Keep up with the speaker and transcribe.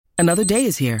Another day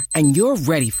is here, and you're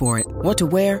ready for it. What to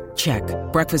wear? Check.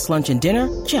 Breakfast, lunch, and dinner?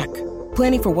 Check.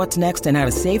 Planning for what's next and how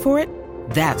to save for it?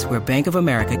 That's where Bank of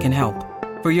America can help.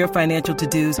 For your financial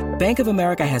to-dos, Bank of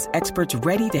America has experts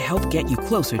ready to help get you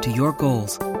closer to your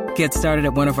goals. Get started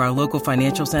at one of our local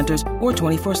financial centers or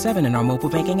 24/7 in our mobile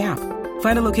banking app.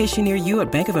 Find a location near you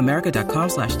at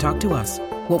bankofamerica.com/talktous.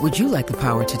 What would you like the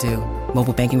power to do?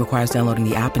 Mobile banking requires downloading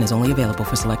the app and is only available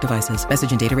for select devices.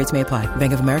 Message and data rates may apply.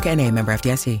 Bank of America N.A., member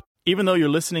FDIC. Even though you're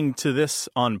listening to this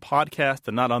on podcast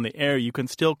and not on the air, you can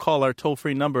still call our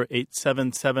toll-free number,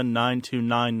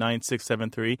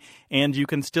 877-929-9673, and you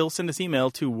can still send us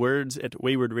email to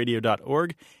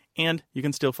words@waywardradio.org, and you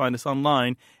can still find us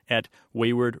online at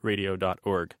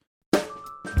waywardradio.org.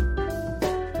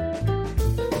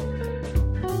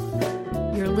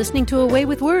 You're listening to Away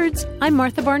with Words. I'm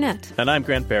Martha Barnett. And I'm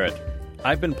Grant Barrett.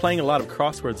 I've been playing a lot of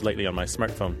crosswords lately on my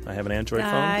smartphone. I have an Android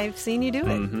phone. I've seen you do it.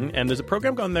 Mm-hmm. And there's a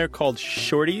program on there called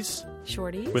Shorties.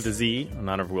 Shorties? With a Z, in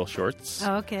honor of Will Shortz.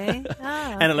 Oh, okay.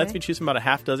 And it lets me choose from about a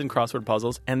half dozen crossword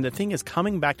puzzles. And the thing is,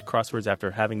 coming back to crosswords after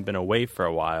having been away for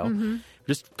a while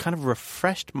just kind of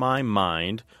refreshed my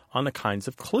mind on the kinds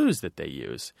of clues that they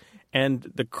use.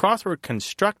 And the crossword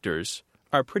constructors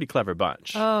are a pretty clever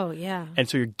bunch. Oh, yeah. And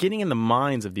so you're getting in the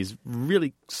minds of these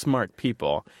really smart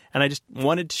people. And I just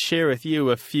wanted to share with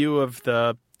you a few of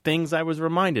the things I was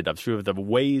reminded of, through the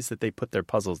ways that they put their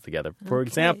puzzles together. For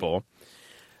example,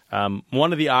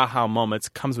 one of the aha moments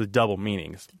comes with double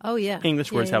meanings. Oh, yeah.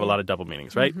 English words have a lot of double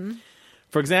meanings, right?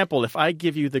 For example, if I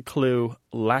give you the clue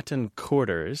Latin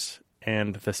quarters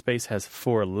and the space has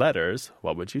 4 letters,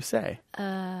 what would you say?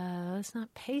 It's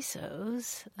not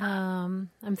pesos. I'm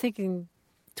thinking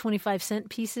 25-cent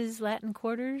pieces, Latin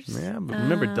quarters. Yeah, but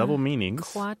remember double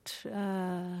meanings.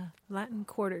 Latin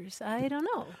quarters. I don't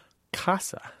know.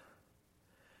 Casa.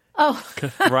 Oh.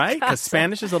 Right? Because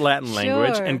Spanish is a Latin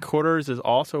language, and quarters is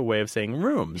also a way of saying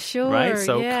rooms. Sure, right?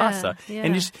 So casa. Yeah.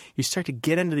 And you start to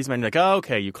get into these minds, like, oh,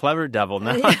 okay, you clever devil.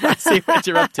 Now let's see what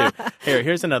you're up to.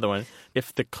 Here's another one.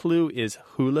 If the clue is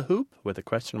hula hoop with a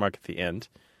question mark at the end.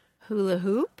 Hula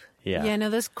hoop? Yeah. Yeah, no,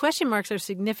 those question marks are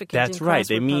significant. That's right.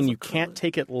 They mean you can't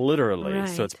take it literally. Right.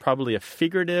 So it's probably a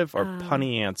figurative or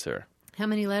punny answer. How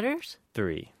many letters?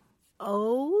 3.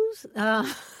 O's?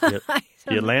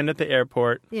 You land at the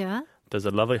airport. Yeah. There's a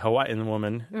lovely Hawaiian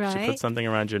woman. Right. She puts something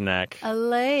around your neck. A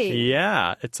lei.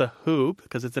 Yeah. It's a hoop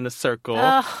because it's in a circle.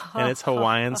 And it's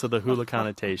Hawaiian, so the hula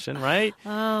connotation, right?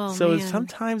 Oh, so man.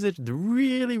 sometimes it's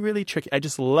really, really tricky. I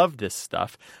just love this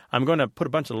stuff. I'm going to put a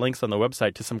bunch of links on the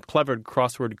website to some clever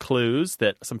crossword clues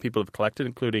that some people have collected,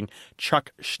 including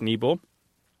Chuck Schneebel.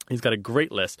 He's got a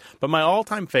great list. But my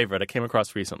all-time favorite I came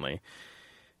across recently,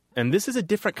 and this is a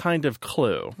different kind of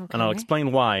clue, and I'll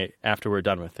explain why after we're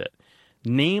done with it.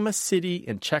 Name a city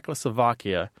in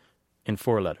Czechoslovakia in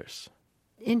 4 letters.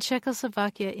 In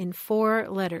Czechoslovakia in 4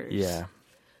 letters. Yeah.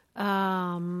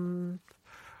 I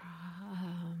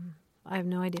have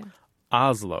no idea.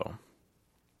 Oslo.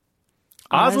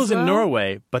 Oslo's in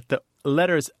Norway, but the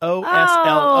letters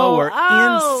O-S-L-O are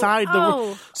inside the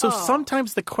word. So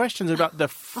sometimes the questions are about the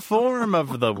form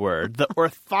of the word, the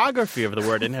orthography of the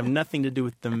word, and have nothing to do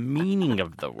with the meaning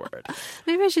of the word.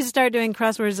 Maybe I should start doing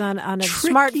crosswords on a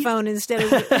smartphone instead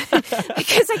of...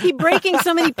 because I keep breaking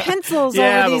so many pencils over these kinds of clues.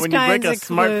 Yeah, but when you break a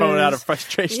smartphone out of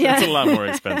frustration, it's a lot more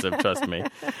expensive, trust me. In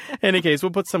any case,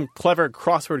 we'll put some clever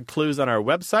crossword clues on our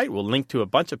website. We'll link to a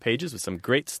bunch of pages with some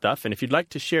great stuff. And if you'd like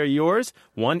to share yours,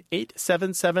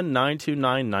 1-877-929-9673,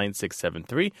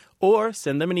 or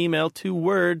send them an email to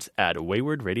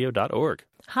words@waywardradio.org.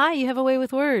 Hi, you have a way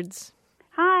with words.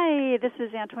 Hi, this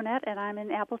is Antoinette, and I'm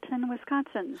in Appleton,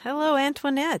 Wisconsin. Hello,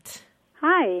 Antoinette.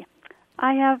 Hi.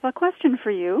 I have a question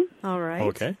for you. All right.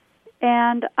 Okay.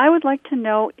 And I would like to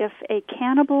know if a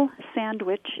cannibal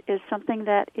sandwich is something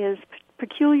that is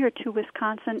peculiar to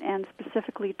Wisconsin and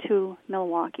specifically to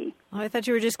Milwaukee. Oh, I thought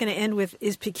you were just going to end with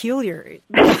is peculiar.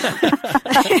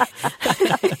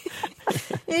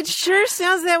 It sure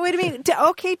sounds that way to me.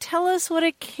 Okay, tell us what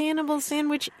a cannibal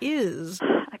sandwich is.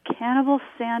 A cannibal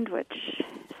sandwich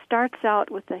starts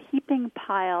out with a heaping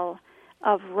pile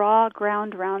of raw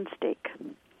ground round steak.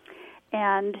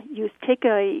 And you take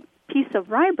a piece of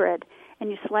rye bread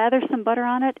and you slather some butter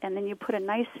on it, and then you put a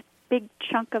nice big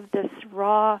chunk of this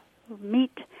raw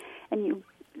meat, and you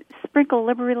sprinkle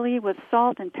liberally with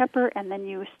salt and pepper, and then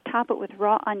you top it with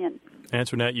raw onion.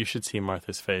 Antoinette, you should see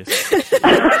Martha's face.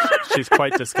 She's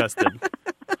quite disgusted.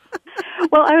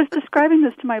 Well, I was describing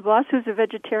this to my boss, who's a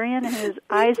vegetarian, and his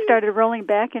eyes started rolling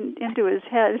back into his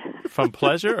head. From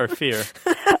pleasure or fear?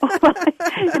 Well,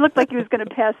 it looked like he was going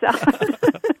to pass out.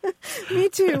 Me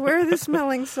too. Where are the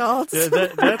smelling salts? Yeah,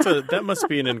 that must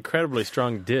be an incredibly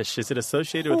strong dish. Is it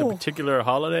associated with a particular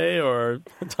holiday or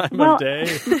time of day?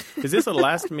 Is this a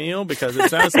last meal? Because it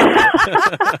sounds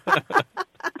like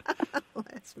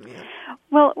Last meal.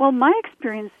 Well, my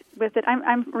experience with it,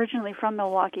 I'm originally from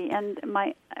Milwaukee, and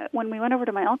when we went over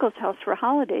to my uncle's house for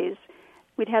holidays,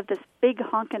 we'd have this big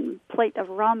honkin' plate of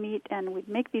raw meat, and we'd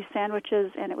make these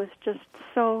sandwiches, and it was just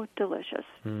so delicious.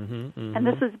 And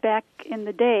this was back in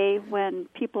the day when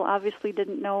people obviously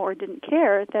didn't know or didn't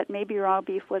care that maybe raw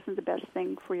beef wasn't the best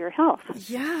thing for your health.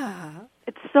 Yeah.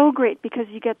 It's so great because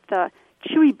you get the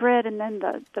chewy bread, and then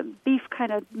the beef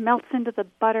kind of melts into the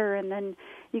butter, and then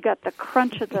you got the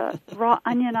crunch of the raw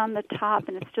onion on the top,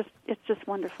 and it's just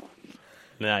wonderful.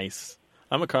 Nice.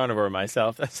 I'm a carnivore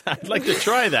myself. I'd like to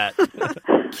try that.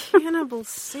 Cannibal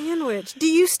sandwich. Do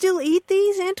you still eat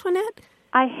these, Antoinette?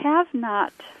 I have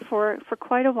not for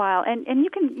quite a while, and you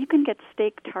can get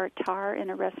steak tartare in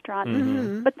a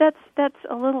restaurant, but that's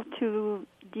a little too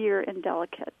dear and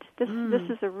delicate. This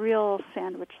is a real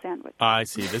sandwich. I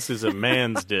see. This is a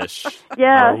man's dish.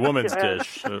 Yes, or a woman's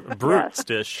dish. A brute's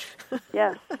dish.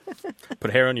 Yes.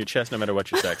 Put hair on your chest no matter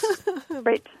what your sex.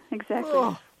 Right, exactly.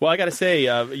 Oh. Well, I got to say,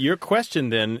 your question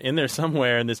then, in there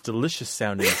somewhere in this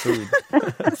delicious-sounding food.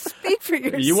 Speak for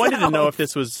yourself. You wanted to know if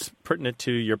this was pertinent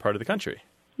to your part of the country.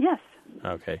 Yes.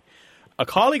 Okay. A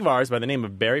colleague of ours by the name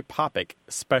of Barry Poppick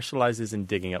specializes in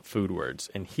digging up food words,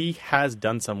 and he has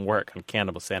done some work on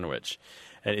Cannibal Sandwich.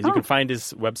 And you can find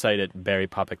his website at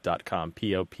barrypoppick.com,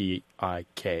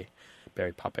 P-O-P-I-K,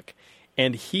 Barry Poppick.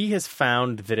 And he has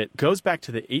found that it goes back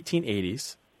to the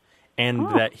 1880s,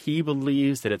 and that he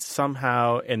believes that it's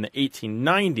somehow in the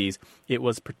 1890s, it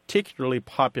was particularly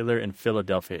popular in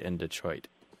Philadelphia and Detroit.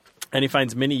 And he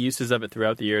finds many uses of it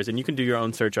throughout the years. And you can do your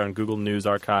own search on Google News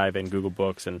Archive and Google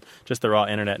Books and just the raw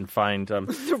internet and find the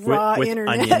raw with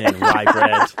internet. onion and rye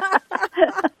bread.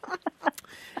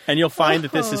 And you'll find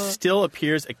that this still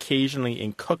appears occasionally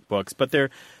in cookbooks, but they're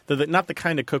not the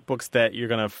kind of cookbooks that you're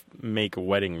going to make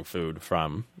wedding food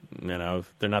from. You know,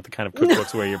 they're not the kind of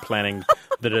cookbooks where you're planning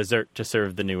the dessert to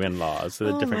serve the new in-laws. So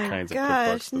they're different kinds of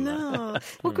cookbooks than that.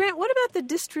 Well, Grant, what about the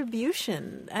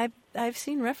distribution? I've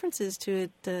seen references to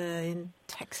it in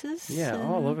Texas. Yeah,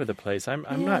 all over the place. I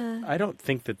don't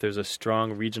think that there's a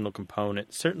strong regional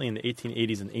component. Certainly in the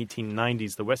 1880s and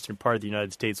 1890s, the western part of the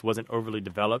United States wasn't overly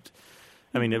developed.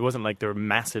 I mean, it wasn't like there were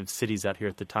massive cities out here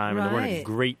at the time, and there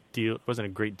wasn't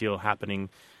a great deal happening.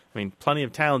 I mean, plenty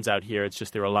of towns out here. It's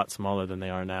just they were a lot smaller than they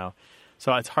are now.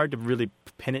 So it's hard to really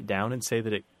pin it down and say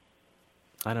that it.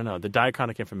 I don't know. The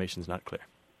diachronic information is not clear.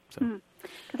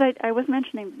 Because I was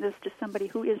mentioning this to somebody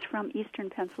who is from eastern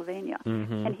Pennsylvania,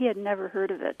 and he had never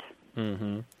heard of it.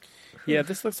 Yeah,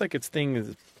 this looks like its thing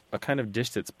is a kind of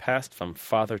dish that's passed from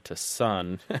father to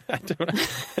son. I don't know.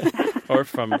 Or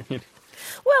from.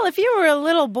 Well, if you were a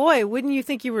little boy, wouldn't you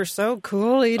think you were so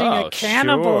cool eating a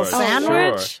cannibal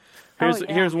sandwich?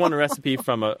 Here's one recipe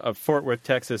from a Fort Worth,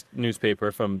 Texas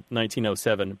newspaper from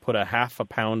 1907. Put a half a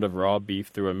pound of raw beef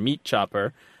through a meat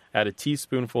chopper, add a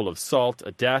teaspoonful of salt,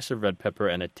 a dash of red pepper,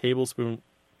 and a tablespoon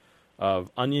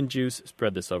of onion juice.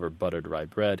 Spread this over buttered rye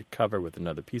bread, cover with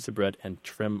another piece of bread, and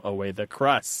trim away the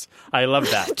crusts. I love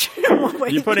that.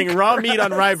 You're putting raw meat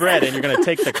on rye bread, and you're going to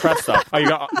take the crust off.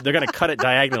 They're going to cut it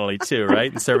diagonally, too,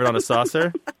 right? And serve it on a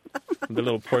saucer with a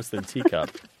little porcelain teacup.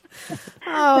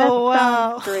 Oh,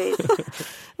 wow. Great.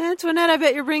 Antoinette, I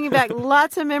bet you're bringing back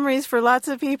lots of memories for lots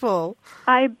of people.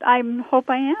 I hope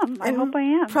I am. I hope I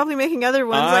am. Probably making other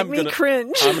ones me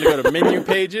cringe. I'm going to go to menu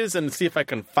pages and see if I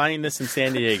can find this in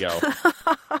San Diego.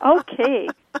 Okay.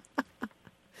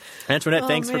 Antoinette,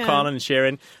 thanks for calling and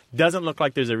sharing. Doesn't look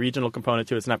like there's a regional component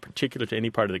to it. It's not particular to any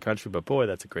part of the country, but boy,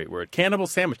 that's a great word. Cannibal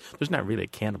sandwich. There's not really a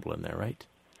cannibal in there, right?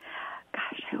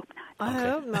 Gosh, I hope not. I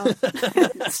hope not.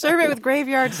 Serve it with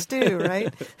graveyard stew,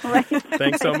 right? Right.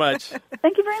 Thanks so much.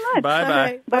 Thank you very much. Bye-bye.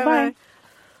 Right, Bye-bye.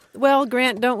 Well,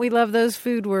 Grant, don't we love those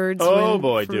food words? Oh,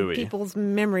 boy, do we. People's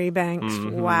memory banks.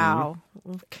 Wow.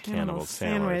 Cannibal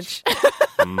sandwich.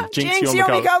 Jinx, you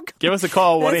owe me Coke. Give us a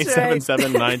call,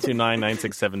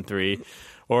 1-877-929-9673.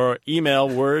 Or email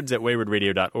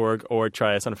words@waywardradio.org, or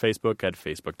try us on Facebook at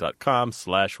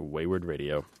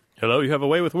facebook.com/waywardradio. Hello, you have a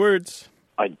way with words.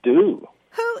 I do.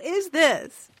 Who is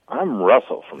this? I'm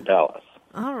Russell from Dallas.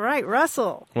 All right,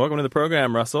 Russell. Welcome to the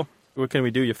program, Russell. What can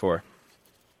we do you for?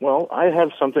 Well, I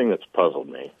have something that's puzzled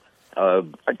me. I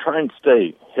try and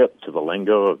stay hip to the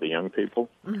lingo of the young people,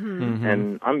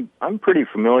 and I'm pretty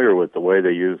familiar with the way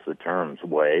they use the terms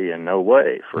way and no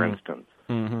way, for instance.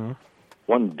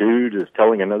 One dude is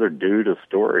telling another dude a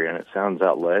story, and it sounds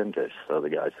outlandish, so the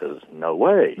guy says, no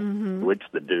way, which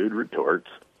the dude retorts,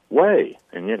 way.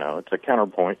 And, it's a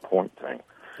counterpoint point thing.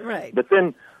 Right. But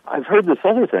then I've heard this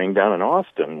other thing down in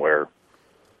Austin where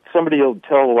somebody will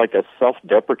tell like a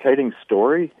self-deprecating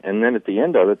story, and then at the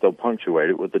end of it, they'll punctuate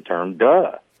it with the term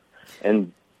duh.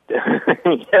 And,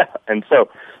 and so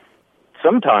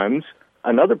sometimes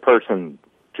another person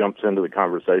jumps into the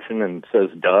conversation and says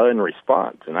duh in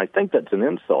response, and I think that's an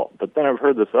insult. But then I've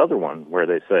heard this other one where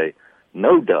they say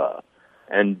no duh,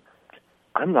 and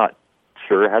I'm not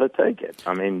sure how to take it.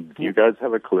 I mean, do you guys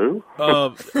have a clue?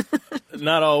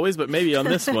 Not always, but maybe on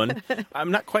this one. I'm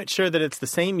not quite sure that it's the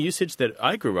same usage that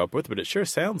I grew up with, but it sure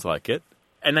sounds like it.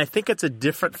 And I think it's a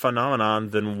different phenomenon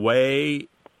than way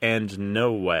and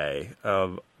no way.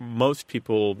 Most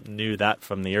people knew that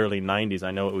from the early 90s.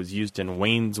 I know it was used in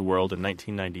Wayne's World in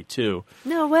 1992.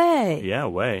 No way. Yeah,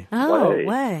 way. Oh,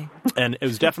 way. And it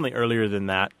was definitely earlier than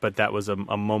that, but that was a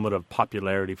moment of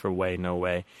popularity for way, no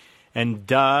way. And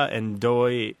duh and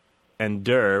doy and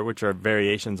der, which are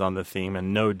variations on the theme,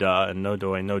 and no duh and no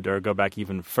doy, no der, go back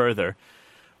even further.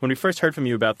 When we first heard from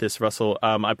you about this, Russell,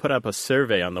 I put up a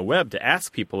survey on the web to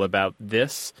ask people about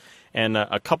this, and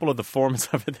a couple of the forms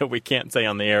of it that we can't say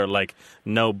on the air, like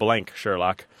no blank,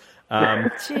 Sherlock.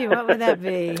 Gee, what would that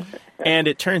be? And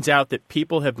it turns out that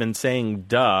people have been saying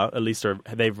duh, at least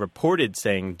they've reported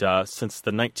saying duh, since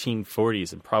the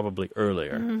 1940s and probably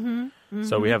earlier. Mm-hmm. Mm-hmm.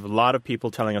 So we have a lot of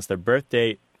people telling us their birth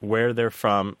date, where they're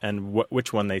from, and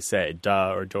which one they say,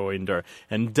 duh or doy and der.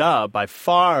 And duh, by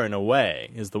far and away,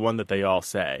 is the one that they all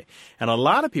say. And a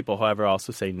lot of people, however,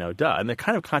 also say no duh. And they're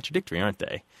kind of contradictory, aren't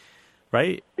they?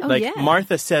 Right? Oh, like yeah.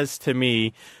 Martha says to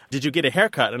me, did you get a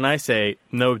haircut? And I say,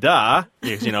 no duh.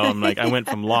 Because, I'm like, I went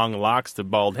from long locks to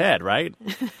bald head, right?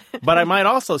 But I might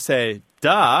also say,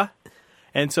 duh.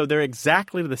 And so they're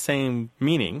exactly the same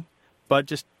meaning, but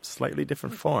just slightly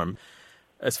different form.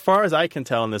 As far as I can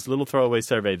tell in this little throwaway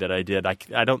survey that I did,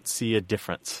 I don't see a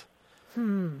difference.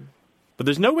 But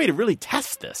there's no way to really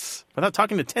test this without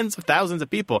talking to tens of thousands of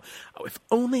people. Oh, if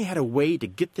only I had a way to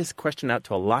get this question out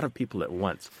to a lot of people at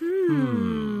once.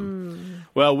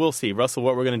 Well, we'll see. Russell,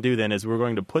 what we're going to do then is we're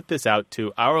going to put this out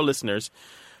to our listeners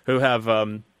who have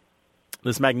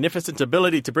this magnificent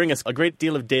ability to bring us a great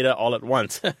deal of data all at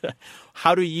once.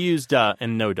 How to use duh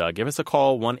and no duh. Give us a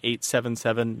call,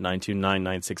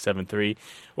 1-877-929-9673,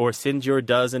 or send your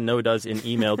does and no does in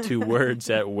email to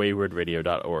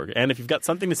words@waywardradio.org. And if you've got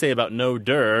something to say about no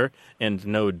der and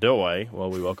no doy,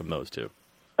 well, we welcome those too.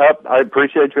 I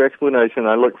appreciate your explanation.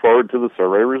 I look forward to the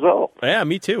survey result. Yeah,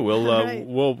 me too. Right.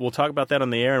 We'll talk about that on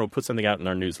the air, and we'll put something out in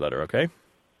our newsletter, okay?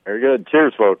 Very good.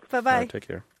 Cheers, folks. Bye-bye. All right, take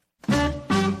care.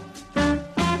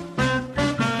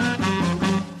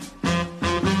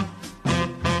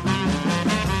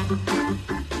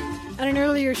 On an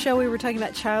earlier show, we were talking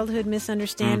about childhood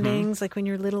misunderstandings, like when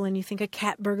you're little and you think a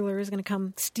cat burglar is going to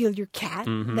come steal your cat,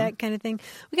 that kind of thing.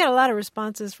 We got a lot of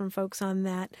responses from folks on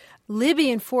that.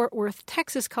 Libby in Fort Worth,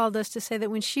 Texas, called us to say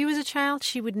that when she was a child,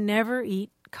 she would never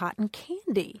eat cotton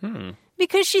candy.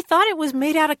 Because she thought it was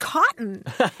made out of cotton.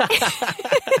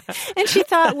 And she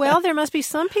thought, well, there must be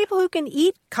some people who can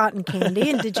eat cotton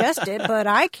candy and digest it, but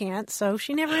I can't, so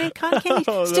she never ate cotton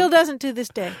candy. Still doesn't to this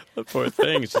day. The poor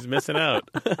thing. She's missing out.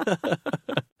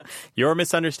 Your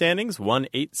misunderstandings,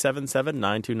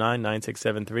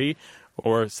 1-877-929-9673,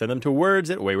 or send them to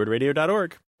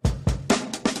words@waywardradio.org.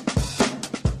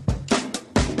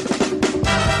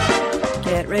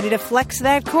 Get ready to flex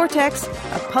that cortex.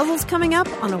 A puzzle's coming up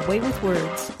on A Way with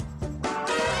Words.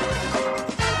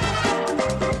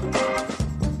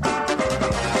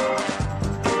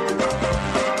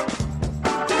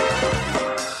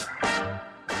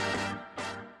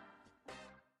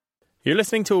 You're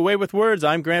listening to A Way with Words.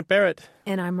 I'm Grant Barrett.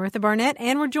 And I'm Martha Barnett,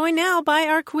 and we're joined now by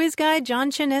our quiz guy,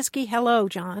 John Chinesky. Hello,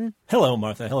 John. Hello,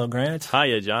 Martha. Hello, Grant.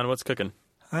 Hiya, John. What's cooking?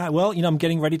 Well, I'm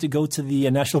getting ready to go to the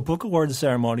National Book Awards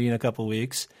ceremony in a couple of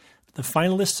weeks. The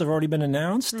finalists have already been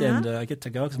announced, and I get to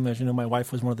go because, as you know, my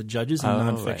wife was one of the judges in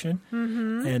nonfiction.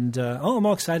 Right. And, I'm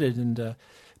all excited. And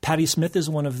Patti Smith is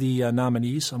one of the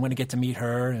nominees, so I'm going to get to meet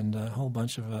her and a whole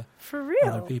bunch of For real?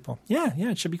 other people. Yeah,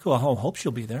 it should be cool. I hope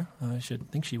she'll be there. I should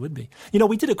think she would be.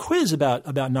 We did a quiz about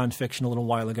nonfiction a little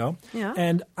while ago,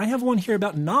 and I have one here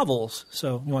about novels.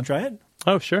 So you want to try it?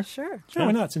 Oh, sure. Sure. Yeah,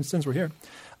 why not, since we're here.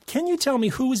 Can you tell me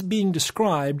who is being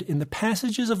described in the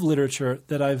passages of literature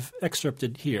that I've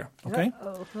excerpted here? Okay?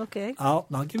 Okay. I'll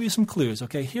give you some clues.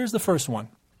 Okay, here's the first one.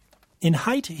 In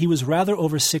height, he was rather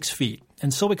over 6 feet,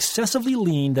 and so excessively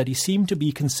lean that he seemed to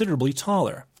be considerably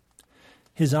taller.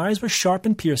 His eyes were sharp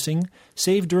and piercing,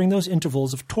 save during those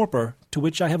intervals of torpor to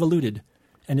which I have alluded,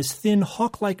 and his thin,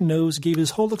 hawk-like nose gave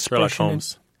his whole expression. Sherlock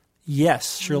Holmes.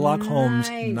 Yes, Sherlock Holmes.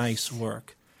 Nice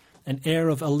work. an air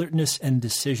of alertness and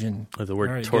decision. Oh, the word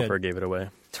Very torpor good. gave it away.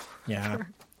 Yeah.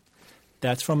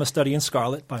 That's from A Study in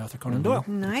Scarlet by Arthur Conan Doyle.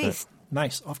 Nice.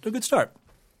 Nice. Off to a good start.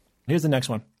 Here's the next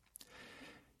one.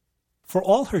 For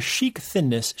all her chic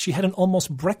thinness, she had an almost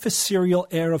breakfast cereal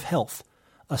air of health,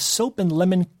 a soap and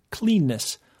lemon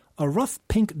cleanness, a rough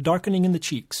pink darkening in the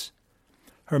cheeks.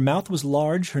 Her mouth was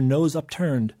large, her nose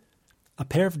upturned. A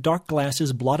pair of dark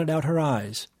glasses blotted out her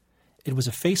eyes. It was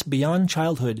a face beyond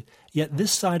childhood, yet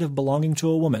this side of belonging to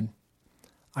a woman.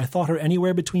 I thought her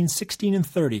anywhere between 16 and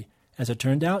 30. As it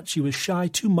turned out, she was shy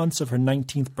 2 months of her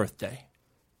 19th birthday.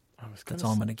 That's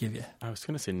all I'm going to give you. I was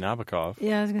going to say Nabokov.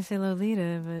 Yeah, I was going to say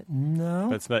Lolita, but... No.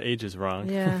 That's that age is wrong.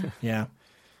 Yeah. Yeah.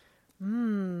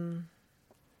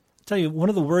 Tell you, one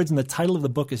of the words in the title of the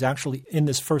book is actually in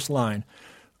this first line.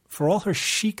 For all her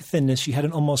chic thinness, she had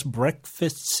an almost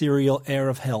breakfast cereal air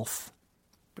of health.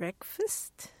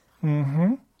 Breakfast?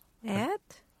 Mm-hmm. At?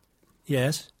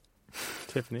 Yes.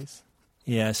 Tiffany's.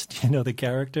 Yes. Do you know the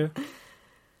character?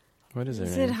 What is her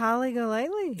Is name? it Holly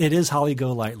Golightly? It is Holly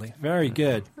Golightly. Very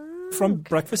good. From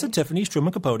Breakfast at Tiffany's,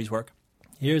 Truman Capote's work.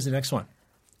 Here's the next one.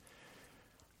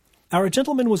 Our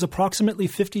gentleman was approximately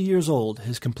 50 years old.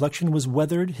 His complexion was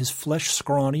weathered, his flesh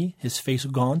scrawny, his face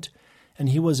gaunt, and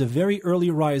he was a very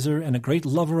early riser and a great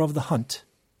lover of the hunt.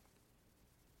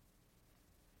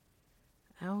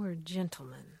 Our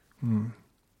gentleman.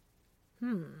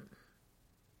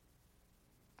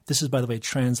 This is, by the way,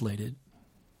 translated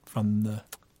from the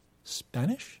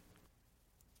Spanish?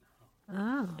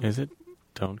 Oh. Is it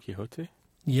Don Quixote?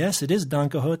 Yes, it is Don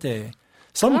Quixote.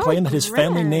 Some claim that his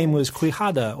family name was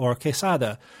Quijada or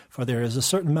Quesada, for there is a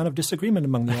certain amount of disagreement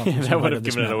among the authors. That would have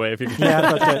given it away if you could.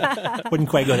 Yeah, but wouldn't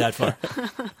quite go that far.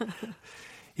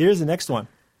 Here's the next one.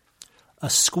 A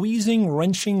squeezing,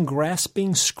 wrenching,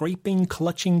 grasping, scraping,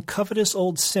 clutching, covetous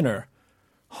old sinner,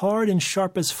 hard and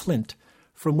sharp as flint,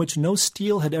 from which no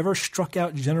steel had ever struck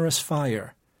out generous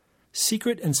fire,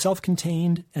 secret and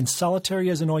self-contained and solitary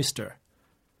as an oyster.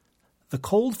 The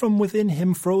cold from within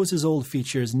him froze his old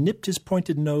features, nipped his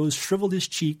pointed nose, shriveled his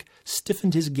cheek,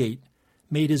 stiffened his gait,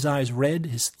 made his eyes red,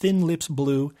 his thin lips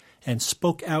blue, and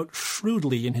spoke out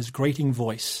shrewdly in his grating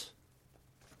voice.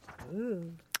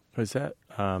 Ooh. Was that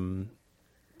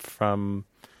from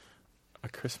A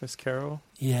Christmas Carol?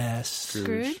 Yes.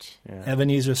 Scrooge? Yeah.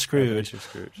 Ebenezer Scrooge. Ebenezer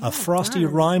Scrooge. A frosty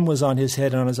rime was on his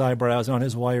head and on his eyebrows and on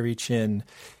his wiry chin.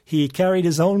 He carried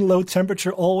his own low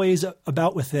temperature always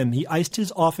about with him. He iced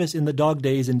his office in the dog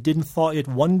days and didn't thaw it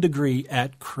 1 degree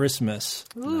at Christmas.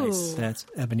 Ooh. Nice. That's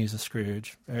Ebenezer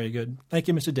Scrooge. Very good. Thank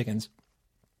you, Mr. Dickens.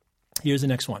 Here's the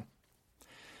next one.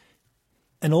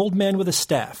 An old man with a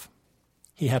staff.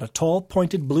 He had a tall,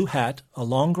 pointed blue hat, a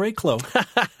long gray cloak.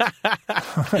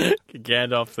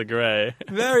 Gandalf the Grey.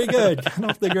 Very good.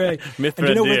 Gandalf the Grey. Mithra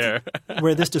And do you know Deer.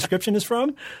 where this description is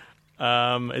from?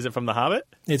 Is it from The Hobbit?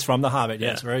 It's from The Hobbit,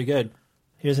 yes. Yeah. Very good.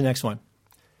 Here's the next one.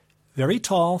 Very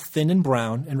tall, thin and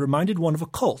brown, and reminded one of a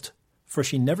colt, for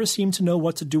she never seemed to know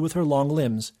what to do with her long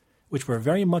limbs, which were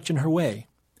very much in her way.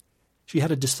 She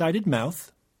had a decided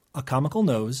mouth, a comical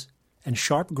nose, and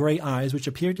sharp gray eyes which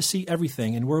appeared to see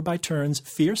everything and were by turns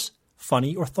fierce,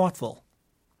 funny, or thoughtful.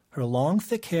 Her long,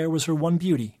 thick hair was her one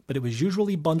beauty, but it was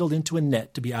usually bundled into a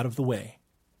net to be out of the way.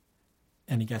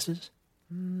 Any guesses?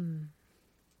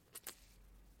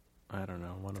 I don't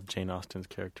know. One of Jane Austen's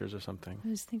characters or something. I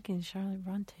was thinking Charlotte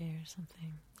Bronte or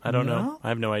something. I don't No? know. I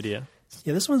have no idea.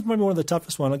 Yeah, this one's maybe one of the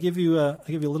toughest one. I'll give you a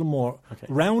little more. Okay.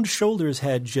 Round shoulders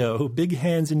had Joe, big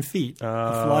hands and feet.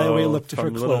 A flyaway look to her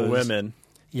from clothes. Little Women.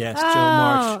 Yes, Joe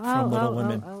March from Little oh,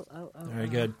 Women. Oh. Very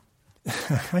good.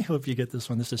 I hope you get this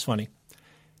one. This is funny.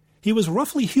 He was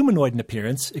roughly humanoid in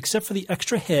appearance, except for the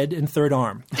extra head and third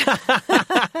arm.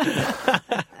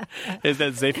 Is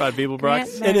that Zaphod Beeblebrox? Grant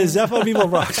It is Zepho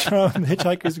Beeblebrox from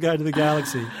Hitchhiker's Guide to the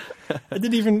Galaxy. I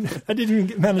didn't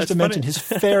even manage to mention his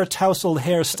fair tousled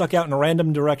hair stuck out in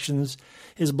random directions.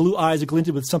 His blue eyes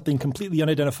glinted with something completely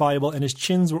unidentifiable, and his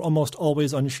chins were almost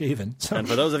always unshaven. So, And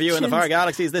for those of you in the far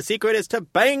galaxies, the secret is to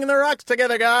bang the rocks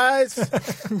together, guys.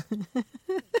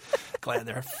 glad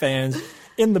there are fans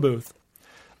in the booth.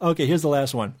 Okay, here's the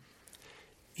last one.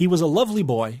 He was a lovely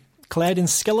boy, clad in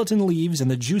skeleton leaves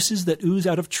and the juices that ooze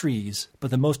out of trees,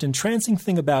 but the most entrancing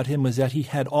thing about him was that he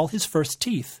had all his first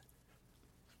teeth.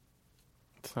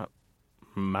 It's not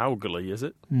Mowgli, is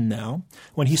it? No.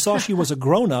 When he saw she was a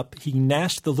grown-up, he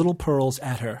gnashed the little pearls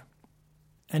at her.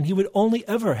 And he would only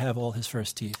ever have all his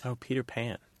first teeth. Oh, Peter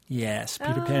Pan. Yes,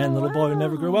 Peter Pan, little boy who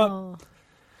never grew up.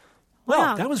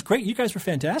 Well, that was great. You guys were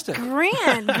fantastic.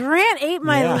 Grant ate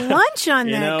my lunch on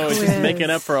that quiz. She's making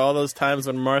up for all those times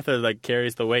when Martha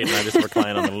carries the weight and I just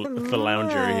recline on the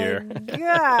lounger here.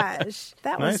 Gosh,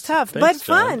 that was tough, Thanks, but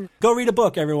fun. John. Go read a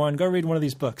book, everyone. Go read one of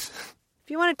these books. If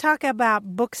you want to talk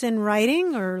about books and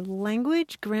writing or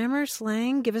language, grammar,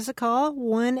 slang, give us a call,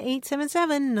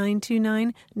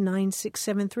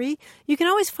 1-877-929-9673. You can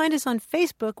always find us on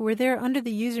Facebook. We're there under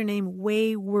the username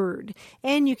Wayword.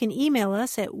 And you can email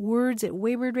us at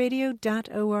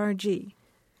words@waywordradio.org.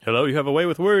 Hello, you have a way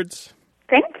with words.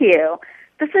 Thank you.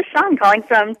 This is Sean calling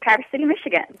from Traverse City,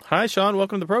 Michigan. Hi, Sean.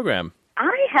 Welcome to the program.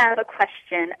 I have a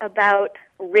question about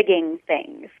rigging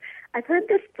things. I've heard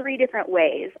this 3 different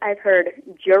ways. I've heard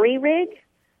jury rig,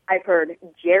 I've heard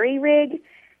jerry rig,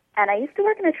 and I used to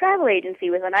work in a travel agency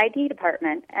with an IT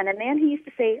department, and a man who used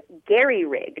to say Gary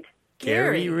rigged.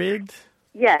 Gary rigged?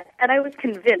 Yes, and I was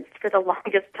convinced for the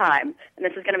longest time, and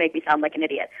this is going to make me sound like an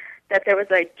idiot, that there was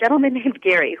a gentleman named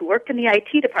Gary who worked in the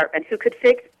IT department who could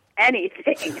fix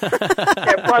anything.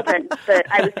 There wasn't, but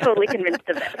I was totally convinced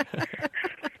of it.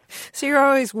 So you're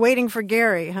always waiting for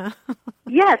Gary, huh?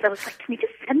 Yes, I was like, can we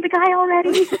just send the guy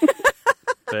already?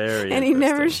 Very And he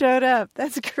never showed up.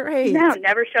 That's great. No,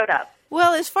 never showed up.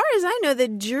 Well, as far as I know, the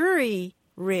jury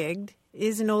rigged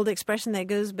is an old expression that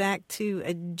goes back to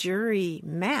a jury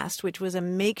mast, which was a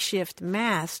makeshift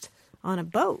mast on a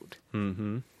boat.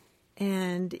 Mm-hmm.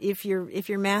 And if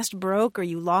your mast broke or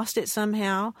you lost it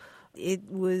somehow, it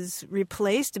was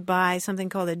replaced by something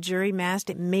called a jury mast.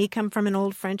 It may come from an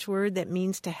old French word that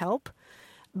means to help.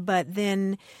 But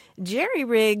then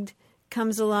jerry-rigged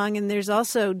comes along, and there's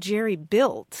also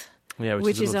jerry-built. Yeah,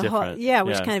 which is a little different.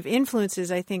 Which kind of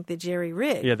influences, I think, the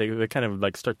jerry-rig. Yeah, they kind of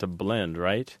start to blend,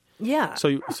 right? Yeah.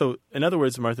 So in other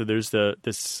words, Martha, there's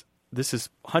this is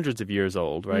hundreds of years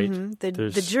old, right? Mm-hmm.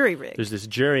 The jury rig. There's this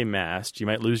jury mast. You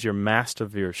might lose your mast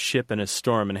of your ship in a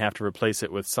storm and have to replace it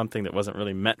with something that wasn't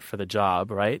really meant for the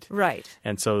job, right? Right.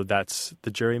 And so that's the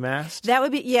jury mast? That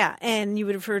would be, and you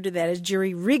would refer to that as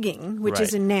jury rigging, which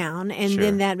is a noun, and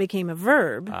then that became a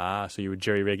verb. So you would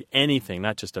jury rig anything,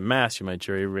 not just a mast. You might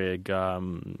jury rig a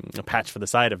patch for the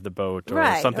side of the boat or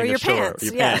something or your ashore. pants. Or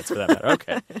your pants, for that matter.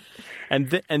 Okay. And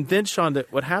then, Sean,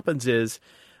 what happens is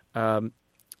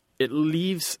it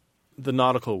leaves the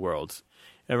nautical world.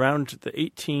 Around the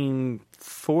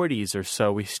 1840s or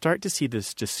so, we start to see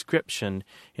this description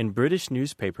in British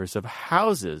newspapers of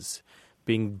houses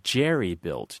being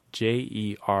jerry-built,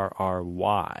 Jerry.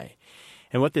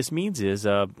 And what this means is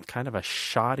kind of a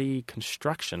shoddy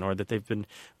construction, or that they've been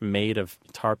made of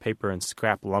tar paper and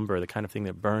scrap lumber, the kind of thing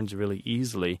that burns really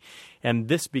easily. And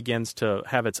this begins to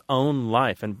have its own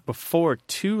life. And before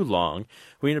too long,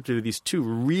 we end up with these 2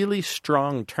 really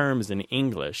strong terms in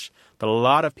English that a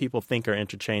lot of people think are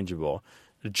interchangeable.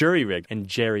 Jury-rig and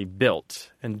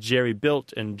jerry-built. And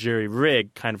jerry-built and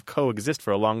jury-rig kind of coexist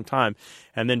for a long time.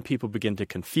 And then people begin to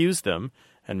confuse them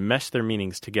and mesh their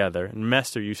meanings together and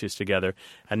mesh their uses together.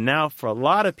 And now for a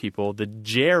lot of people, the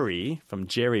jerry from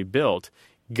jerry-built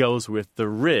goes with the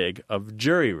rig of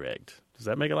jury-rigged. Does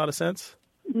that make a lot of sense?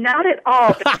 Not at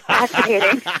all, but it's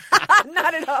fascinating.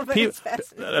 Not at all, but it's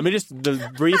fascinating. I mean, just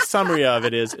the brief summary of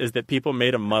it is that people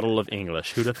made a muddle of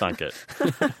English. Who'd have thunk it?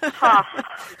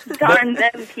 Darn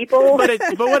them people. But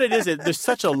what it is, there's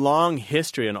such a long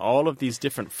history in all of these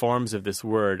different forms of this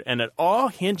word, and it all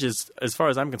hinges, as far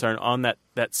as I'm concerned, on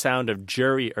that sound of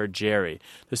jury or jerry.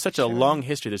 There's such a long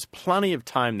history. There's plenty of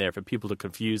time there for people to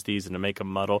confuse these and to make a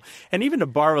muddle, and even to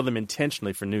borrow them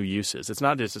intentionally for new uses. It's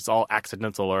not just it's all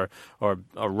accidental or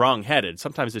wrong-headed.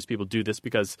 Sometimes there's people do this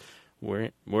because we're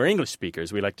English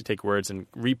speakers. We like to take words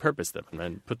and repurpose them and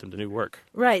then put them to new work.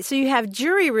 Right. So you have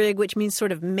jury rig, which means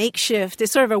sort of makeshift.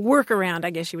 It's sort of a workaround, I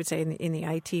guess you would say, in the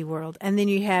IT world. And then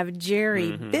you have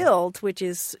jerry built, which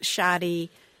is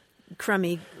shoddy,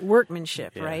 crummy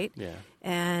workmanship, right? Yeah.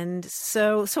 And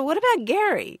so what about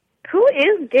Gary? Who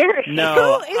is Gary?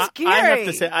 No, Who is Gary? I have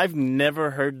to say, I've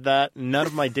never heard that. None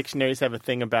of my dictionaries have a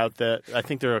thing about that. I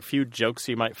think there are a few jokes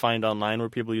you might find online where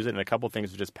people use it, and a couple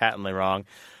things are just patently wrong.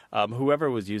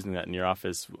 Whoever was using that in your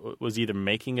office was either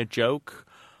making a joke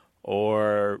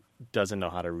or doesn't know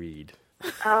how to read.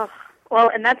 Oh, well,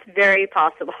 and that's very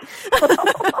possible.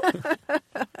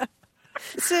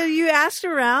 So you asked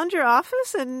around your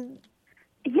office and...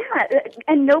 Yeah,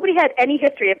 and nobody had any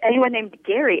history of anyone named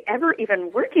Gary ever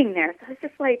even working there. So I was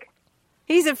just like...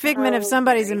 He's a figment of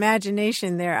somebody's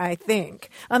imagination there, I think.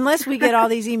 Unless we get all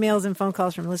these emails and phone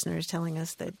calls from listeners telling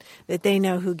us that they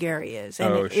know who Gary is.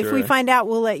 And if we find out,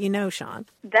 we'll let you know, Sean.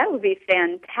 That would be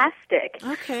fantastic.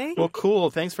 Okay. Well, cool.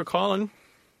 Thanks for calling.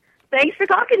 Thanks for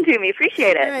talking to me.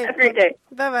 Appreciate it. Right. Have a great day.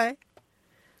 Bye-bye.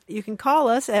 You can call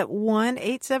us at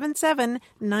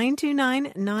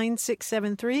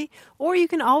 1-877-929-9673, or you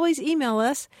can always email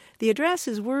us. The address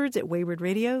is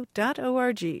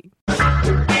words@waywardradio.org.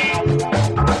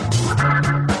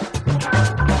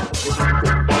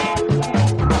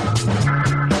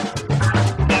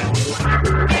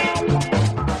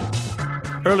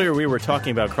 Earlier we were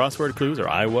talking about crossword clues, or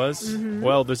I was. Mm-hmm.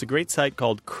 Well, there's a great site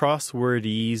called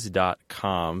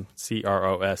crosswordease.com,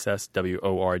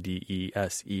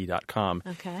 CROSSWORDESE.com.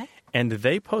 Okay. And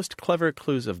they post clever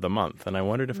clues of the month, and I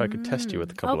wondered if I could test you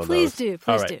with a couple of those. Please do.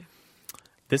 Please do.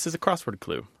 This is a crossword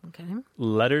clue. Okay.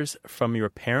 Letters from your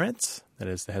parents. That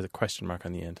is, it has a question mark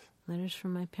on the end. Letters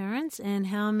from my parents. And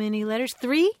how many letters?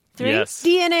 3? 3? Yes.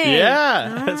 DNA.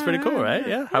 Yeah. That's pretty cool, right?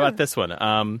 Yeah. How about this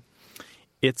one?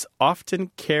 It's often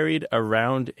carried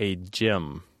around a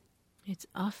gym. It's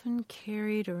often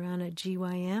carried around a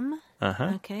GYM.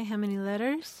 Uh-huh. Okay. How many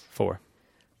letters? 4.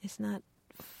 It's not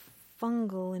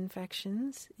fungal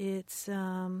infections. It's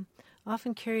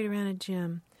often carried around a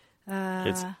gym.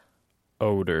 It's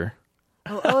odor.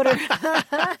 Oh, odor.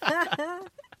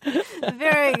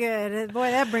 Very good.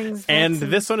 Boy, that brings... And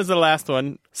this one is the last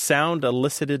one. Sound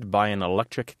elicited by an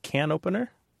electric can opener.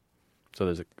 So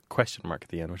there's a question mark at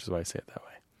the end, which is why I say it that way.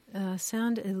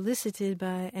 Sound elicited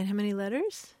by... And how many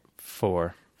letters?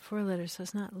 4. 4 letters. So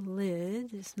it's not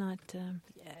lid. It's not...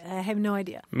 I have no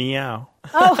idea. Meow.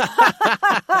 Oh!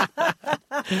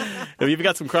 If you've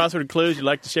got some crossword clues you'd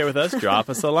like to share with us, drop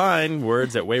us a line,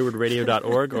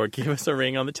 words@waywardradio.org, or give us a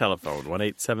ring on the telephone,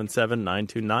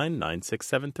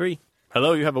 1-877-929-9673.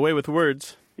 Hello, you have a way with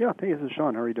words. Yeah, hey, this is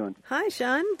Sean. How are you doing? Hi,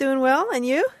 Sean. Doing well. And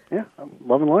you? Yeah, I'm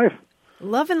loving life.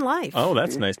 Loving life. Oh,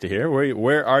 that's nice to hear.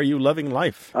 Where are you loving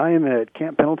life? I am at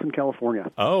Camp Pendleton,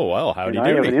 California. Oh, well, howdy doody.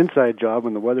 I have an inside job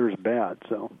when the weather is bad,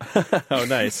 so. Oh,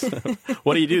 nice.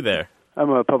 What do you do there?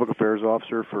 I'm a public affairs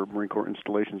officer for Marine Corps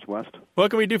Installations West. What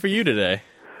can we do for you today?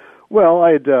 Well,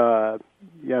 the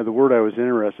word I was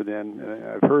interested in,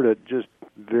 I've heard it just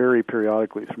very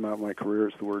periodically throughout my career,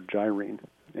 is the word gyrene.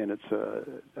 And it's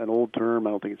an old term.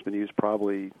 I don't think it's been used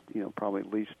probably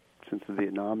at least since the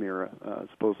Vietnam era,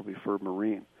 supposedly for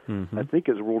Marine. Mm-hmm. I think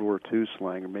it's World War II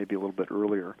slang, or maybe a little bit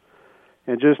earlier.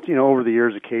 And just, over the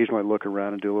years, occasionally I look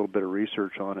around and do a little bit of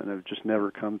research on it, and I've just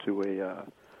never come to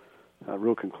a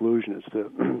real conclusion as to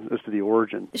the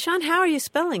origin. Sean, how are you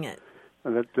spelling it?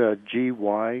 That's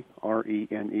Gyrene,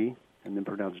 and then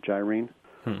pronounced gyrene.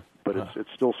 But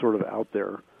it's still sort of out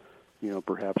there,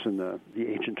 perhaps in the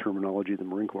ancient terminology of the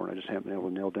Marine Corps, and I just haven't been able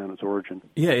to nail down its origin.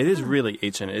 Yeah, it is really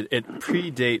ancient. It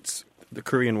predates the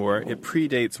Korean War. It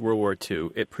predates World War II.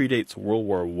 It predates World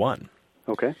War I.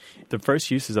 Okay. The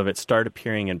first uses of it start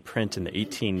appearing in print in the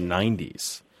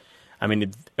 1890s. I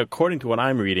mean, according to what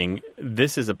I'm reading,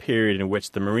 this is a period in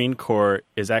which the Marine Corps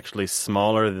is actually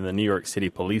smaller than the New York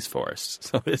City police force.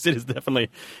 So it is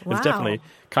definitely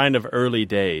kind of early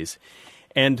days.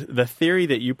 And the theory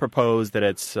that you propose that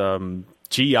it's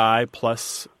GI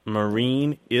plus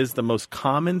Marine is the most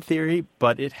common theory,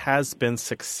 but it has been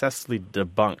successfully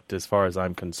debunked as far as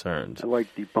I'm concerned. I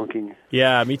like debunking.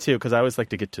 Yeah, me too, because I always like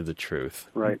to get to the truth.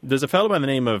 Right. There's a fellow by the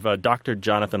name of Dr.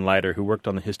 Jonathan Leiter who worked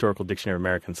on the Historical Dictionary of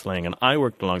American Slang, and I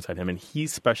worked alongside him, and he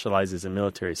specializes in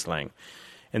military slang.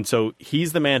 And so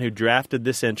he's the man who drafted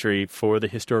this entry for the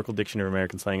Historical Dictionary of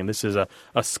American Slang, and this is a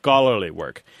scholarly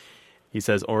work. He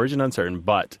says, origin uncertain,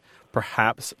 but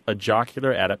perhaps a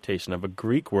jocular adaptation of a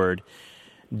Greek word,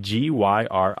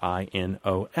 gyrinos,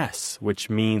 which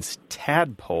means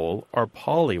tadpole or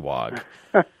pollywog.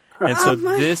 And so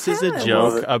this is a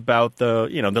joke about the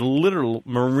literal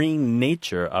marine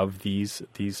nature of these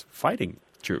fighting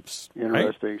troops.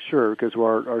 Interesting, right? Sure, because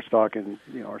our stock and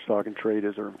trade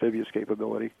is our amphibious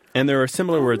capability. And there are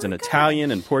similar words in Italian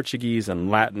and Portuguese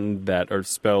and Latin that are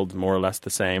spelled more or less the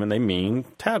same, and they mean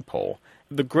tadpole.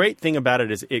 The great thing about it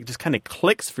is it just kind of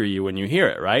clicks for you when you hear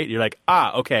it, right? You're like,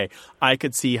 okay, I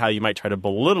could see how you might try to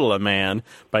belittle a man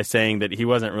by saying that he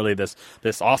wasn't really this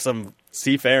awesome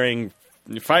seafaring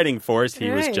fighting force.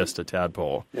 He was just a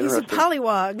tadpole. He's a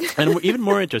pollywog. And even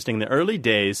more interesting, in the early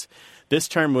days, this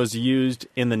term was used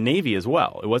in the Navy as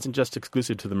well. It wasn't just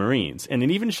exclusive to the Marines. And it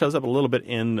even shows up a little bit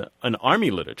in an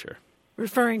Army literature.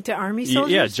 Referring to Army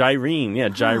soldiers? Yeah, gyrene. Yeah,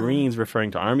 gyrene's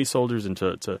referring to Army soldiers and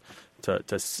to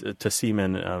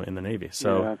seamen in the Navy.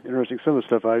 So yeah, interesting. Some of the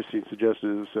stuff I've seen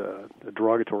suggested is a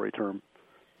derogatory term,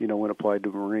 when applied to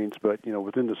Marines. But,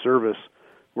 within the service,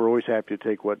 we're always happy to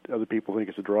take what other people think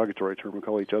is a derogatory term and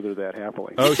call each other that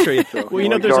happily. Oh, sure. So, well,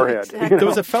 like there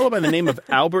was a fellow by the name of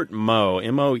Albert Moe,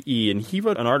 M-O-E, and he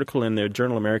wrote an article in the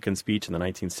Journal American Speech in the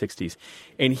 1960s,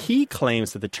 and he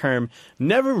claims that the term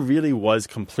never really was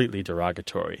completely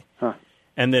derogatory. Huh.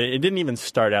 And that it didn't even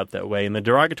start out that way. And the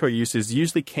derogatory uses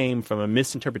usually came from a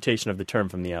misinterpretation of the term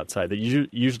from the outside. They're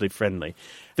usually friendly.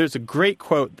 There's a great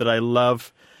quote that I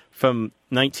love from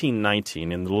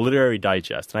 1919 in the Literary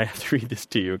Digest. And I have to read this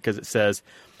to you because it says,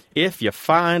 "If you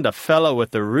find a fellow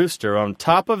with a rooster on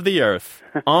top of the earth,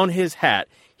 on his hat,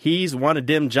 he's one of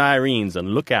them gyrenes,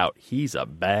 and look out, he's a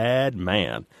bad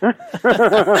man."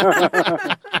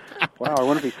 Wow, I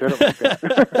wonder if he said it like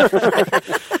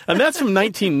that. And that's from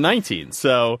 1919.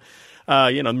 So,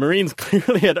 the Marines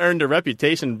clearly had earned a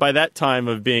reputation by that time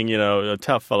of being,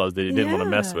 tough fellows that you didn't want to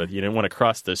mess with. You didn't want to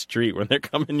cross the street when they're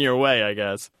coming your way, I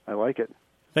guess. I like it.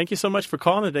 Thank you so much for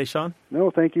calling today, Sean.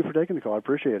 No, thank you for taking the call. I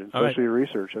appreciate it, All right. especially your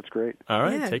research. That's great. All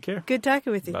right, take care. Good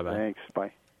talking with you. Bye-bye. Thanks.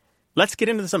 Bye. Let's get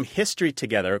into some history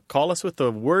together. Call us with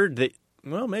a word that,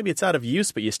 well, maybe it's out of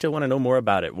use, but you still want to know more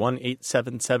about it.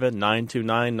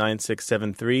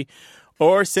 1-877-929-9673.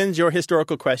 Or send your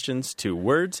historical questions to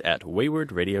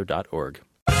words@waywardradio.org.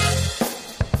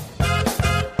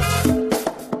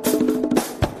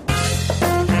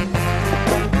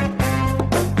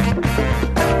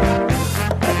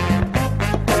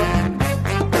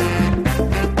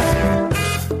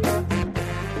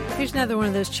 Here's another one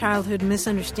of those childhood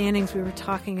misunderstandings we were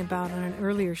talking about on an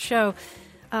earlier show.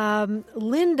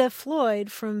 Linda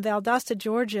Floyd from Valdosta,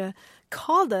 Georgia,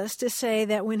 called us to say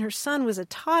that when her son was a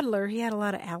toddler, he had a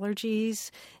lot of allergies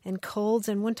and colds.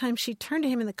 And one time she turned to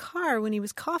him in the car when he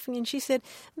was coughing and she said,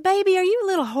 "Baby, are you a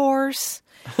little hoarse?"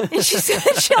 And she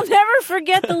said she'll never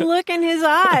forget the look in his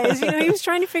eyes. He was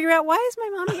trying to figure out, why is my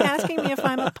mommy asking me if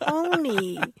I'm a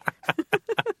pony?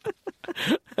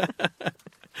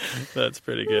 That's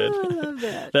pretty good. Oh, I love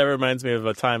that. That reminds me of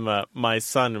a time my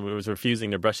son was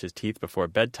refusing to brush his teeth before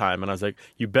bedtime. And I was like,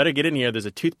 "You better get in here. There's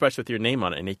a toothbrush with your name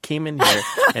on it." And he came in here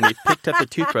and he picked up the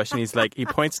toothbrush and he's like, he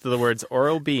points to the words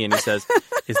Oral-B and he says,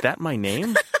 "Is that my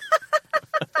name?"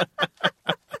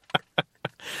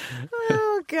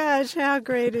 Oh, gosh, how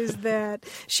great is that?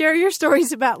 Share your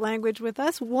stories about language with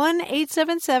us.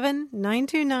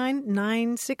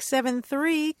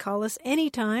 1-877-929-9673. Call us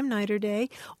anytime, night or day.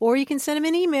 Or you can send them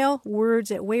an email,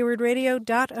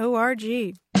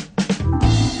 words@waywardradio.org.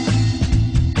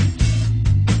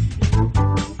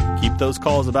 Keep those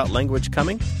calls about language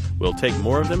coming. We'll take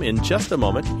more of them in just a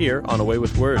moment here on Away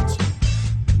with Words.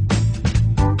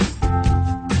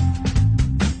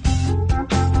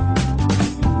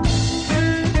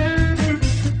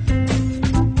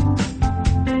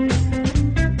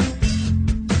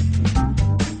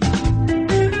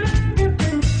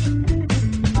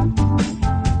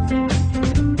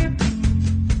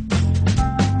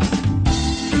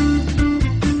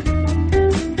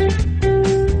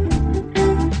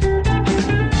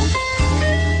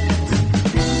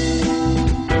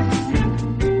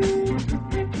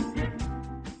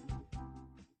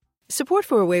 Support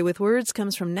for Away with Words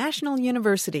comes from National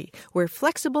University, where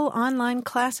flexible online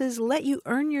classes let you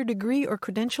earn your degree or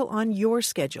credential on your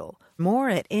schedule. More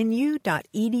at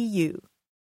nu.edu.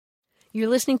 You're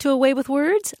listening to Away with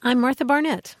Words. I'm Martha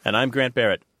Barnett. And I'm Grant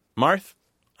Barrett. Marth,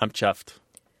 I'm chuffed.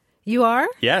 You are?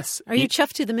 Yes. Are you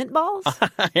chuffed to the mint balls?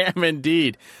 I am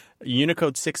indeed.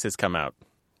 Unicode 6 has come out.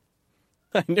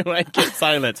 I knew I'd get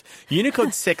silence.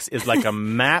 Unicode 6 is like a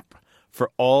map for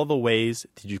all the ways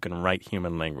that you can write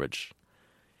human language.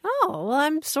 Oh, well,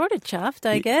 I'm sort of chuffed,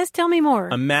 I guess. Tell me more.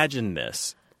 Imagine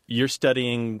this. You're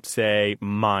studying, say,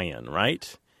 Mayan,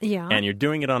 right? Yeah. And you're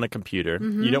doing it on a computer.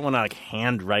 Mm-hmm. You don't want to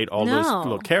hand write all those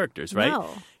little characters, right? No.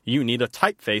 You need a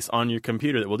typeface on your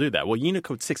computer that will do that. Well,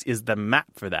 Unicode 6 is the map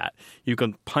for that. You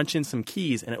can punch in some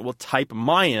keys and it will type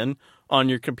Mayan on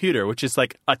your computer, which is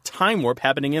like a time warp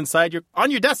happening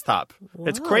on your desktop. Whoa.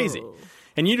 It's crazy.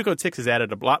 And Unicode 6 has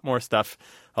added a lot more stuff,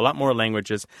 a lot more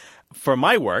languages. For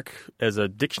my work as a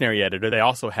dictionary editor, they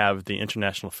also have the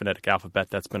International Phonetic Alphabet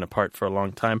that's been apart for a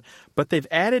long time. But they've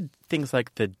added things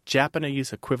like the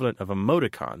Japanese equivalent of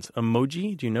emoticons.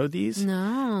 Emoji, do you know these?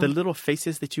 No. The little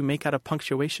faces that you make out of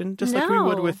punctuation, just like we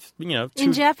would with,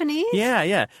 in Japanese?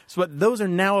 Yeah. So those are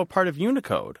now a part of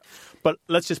Unicode. But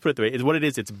let's just put it the way. What it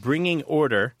is, it's bringing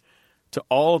order to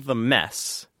all of the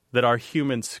mess that are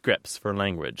human scripts for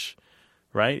language.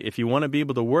 Right? If you want to be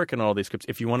able to work in all these scripts,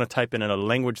 if you want to type in a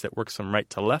language that works from right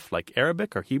to left, like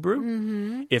Arabic or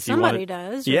Hebrew, if somebody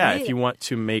does, right? Yeah, if you want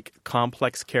to make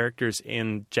complex characters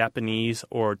in Japanese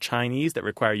or Chinese that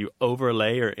require you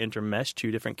overlay or intermesh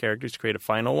two different characters to create a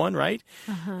final one, right?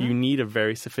 You need a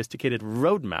very sophisticated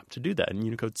roadmap to do that. And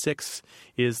Unicode 6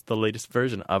 is the latest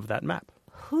version of that map.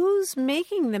 Who's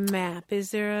making the map?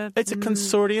 Is there a... It's a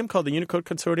consortium called the Unicode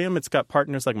Consortium. It's got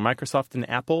partners like Microsoft and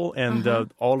Apple, and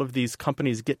all of these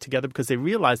companies get together because they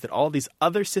realized that all these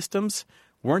other systems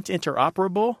weren't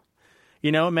interoperable.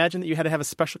 Imagine that you had to have a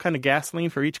special kind of gasoline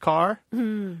for each car,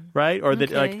 right? Or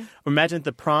that, imagine that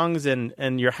the prongs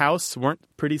in your house weren't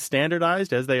pretty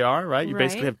standardized as they are, right? You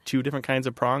basically have two different kinds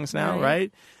of prongs now,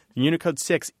 right? Unicode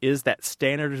 6 is that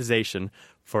standardization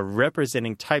for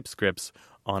representing typescripts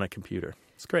on a computer.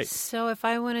 It's great. So if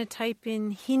I want to type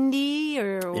in Hindi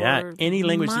or any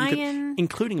language, Mayan,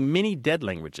 including many dead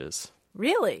languages.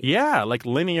 Really? Yeah, like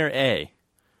Linear A.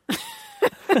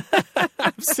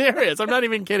 I'm serious. I'm not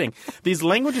even kidding. These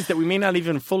languages that we may not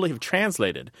even fully have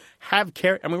translated have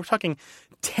we're talking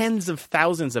tens of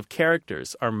thousands of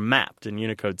characters are mapped in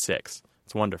Unicode 6.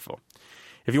 It's wonderful.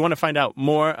 If you want to find out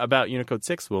more about Unicode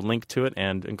 6, we'll link to it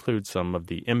and include some of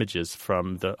the images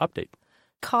from the update.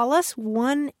 Call us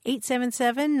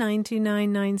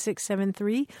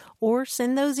 1-877-929-9673 or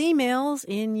send those emails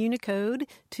in Unicode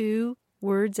to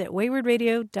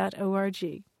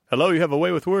words@waywardradio.org. Hello, you have a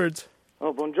way with words.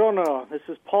 Oh, buongiorno. This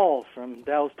is Paul from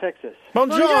Dallas, Texas.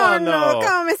 Buongiorno.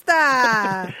 ¿Cómo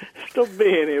está? Sto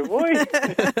bene, boy.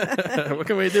 What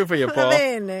can we do for you, Paul?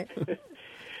 Bene.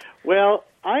 Well,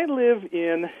 I live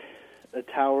in the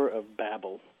Tower of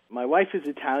Babel. My wife is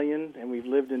Italian, and we've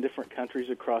lived in different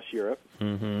countries across Europe.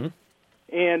 Mm-hmm.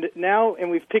 And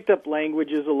we've picked up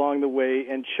languages along the way,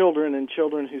 and children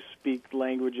who speak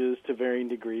languages to varying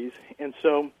degrees. And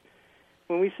so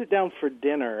when we sit down for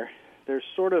dinner, there's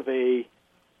sort of a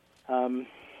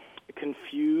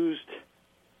confused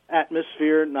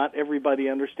atmosphere. Not everybody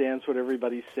understands what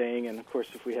everybody's saying, and of course,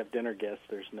 if we have dinner guests,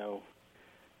 there's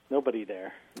nobody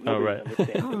there. Nobody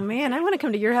understands. Oh man, I want to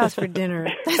come to your house for dinner.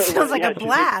 That sounds like a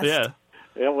blast. Yeah.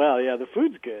 Well, the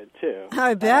food's good too.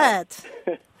 I bet.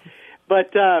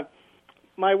 But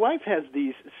my wife has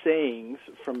these sayings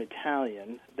from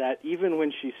Italian that even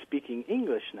when she's speaking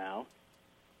English now,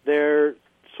 they're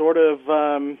sort of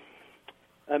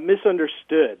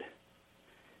misunderstood.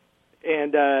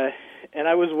 And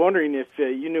I was wondering if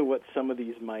you knew what some of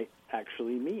these might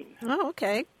actually mean. Oh,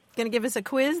 okay. Going to give us a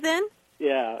quiz then?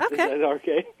 Yeah. Okay. Is that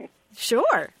okay?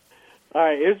 Sure. All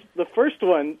right. The first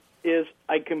one is,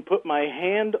 I can put my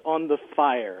hand on the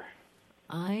fire.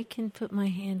 I can put my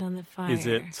hand on the fire. Is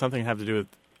it something have to do with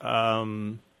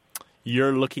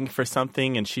you're looking for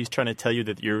something and she's trying to tell you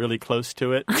that you're really close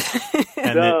to it?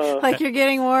 And No. Like you're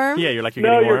getting warm? Yeah, you're getting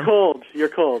warm. No, you're cold. You're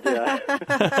cold, yeah.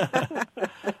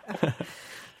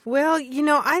 Well,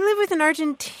 I live with an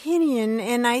Argentinian,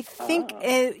 and I think,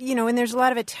 and there's a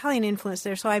lot of Italian influence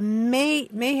there, so I may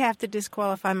have to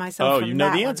disqualify myself from you know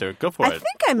that the one. answer. Go for it. I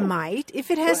think I might.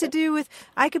 If it has to do with,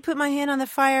 I could put my hand on the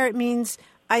fire, it means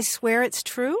I swear it's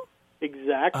true?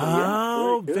 Exactly.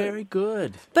 Oh, yeah. very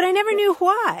good. But I never knew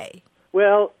why.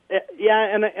 Well,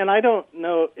 yeah, and I don't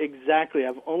know exactly.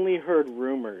 I've only heard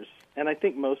rumors, and I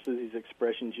think most of these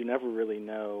expressions you never really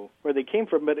know where they came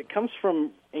from, but it comes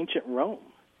from ancient Rome.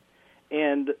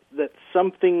 And that's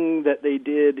something that they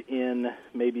did in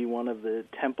maybe one of the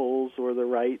temples or the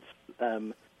rites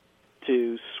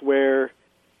to swear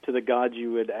to the gods.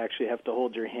 You would actually have to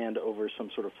hold your hand over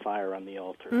some sort of fire on the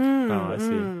altar. I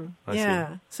see. I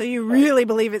see. So you really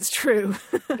believe it's true.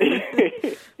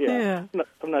 Yeah.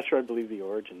 I'm not sure I believe the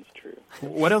origin's true.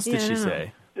 What else did she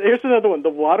say? Here's another one. The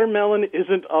watermelon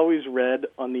isn't always red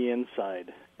on the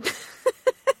inside.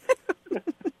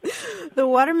 The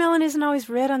watermelon isn't always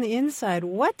red on the inside.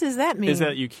 What does that mean? Is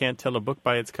that you can't tell a book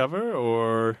by its cover,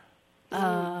 or?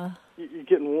 You're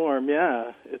getting warm,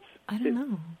 yeah. I don't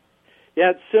know.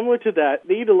 Yeah, it's similar to that.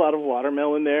 They eat a lot of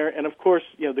watermelon there, and of course,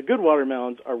 the good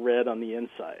watermelons are red on the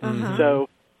inside. Uh-huh. So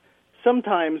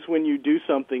sometimes when you do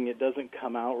something, it doesn't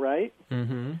come out right.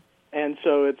 Mm-hmm. And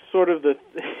so it's sort of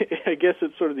I guess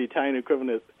it's sort of the Italian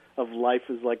equivalent of life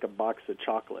is like a box of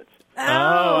chocolates.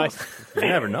 You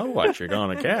never know what you're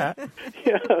going to get.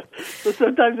 Yeah. So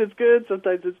sometimes it's good,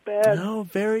 sometimes it's bad. No,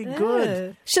 very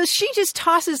good. So she just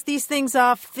tosses these things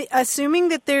off, assuming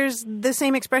that there's the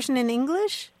same expression in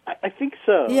English? I think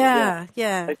so. Yeah.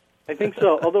 I think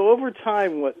so. Although over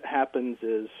time what happens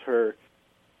is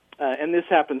and this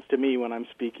happens to me when I'm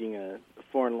speaking a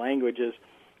foreign language, is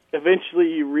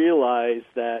eventually you realize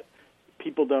that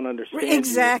people don't understand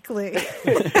exactly.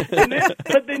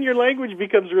 But then your language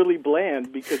becomes really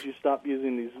bland because you stop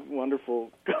using these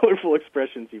wonderful, colorful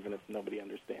expressions even if nobody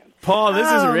understands. Paul,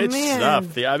 this is rich man.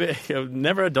 stuff.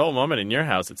 Never a dull moment in your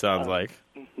house, it sounds like.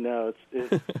 No,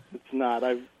 it's not.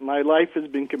 My life has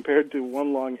been compared to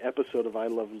one long episode of I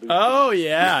Love Lucy. Oh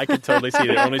yeah, I could totally see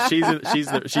that. Only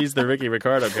she's the Ricky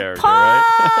Ricardo character, Paul! right?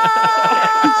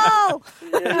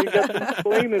 Yeah, you got some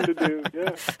explaining to do.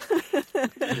 Yeah.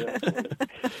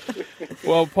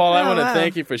 Well, Paul, I want to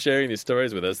thank you for sharing these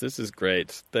stories with us. This is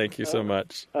great. Thank you so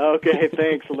much. Okay,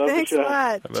 thanks. Love Thanks the show. a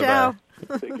lot. Bye-bye. Ciao.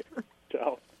 Take care.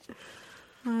 Ciao.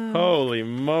 Holy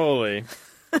moly.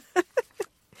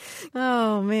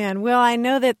 Oh, man. Well, I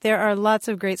know that there are lots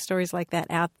of great stories like that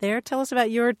out there. Tell us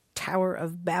about your Tower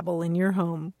of Babel in your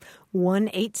home.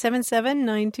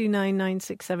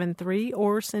 1-877-929-9673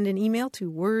 or send an email to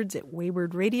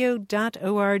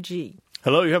words@waywardradio.org.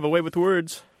 Hello, you have a way with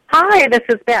words. Hi, this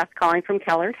is Beth calling from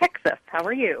Keller, Texas. How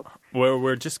are you?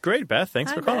 We're just great, Beth.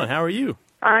 Thanks for calling. How are you?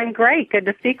 I'm great. Good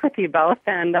to speak with you both.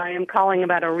 And I am calling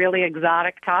about a really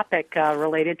exotic topic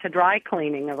related to dry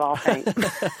cleaning, of all things.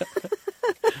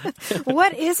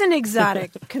 What is an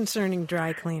exotic concerning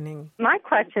dry cleaning? My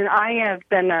question, I have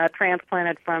been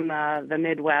transplanted from the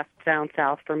Midwest down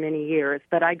south for many years,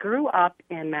 but I grew up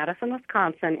in Madison,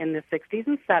 Wisconsin in the 60s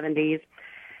and 70s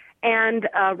and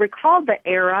recalled the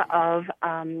era of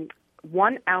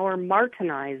 1-hour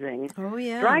martinizing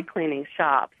dry cleaning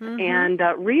shops. And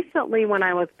recently when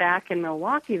I was back in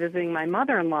Milwaukee visiting my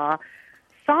mother-in-law,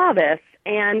 saw this.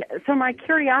 And so my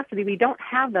curiosity, we don't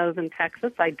have those in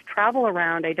Texas. I travel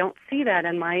around. I don't see that.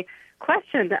 And my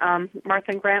question,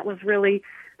 Martha and Grant, was really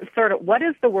sort of what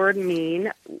does the word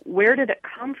mean? Where did it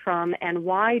come from? And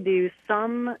why do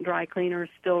some dry cleaners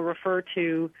still refer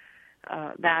to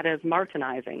that as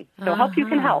martinizing? So I hope you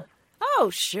can help.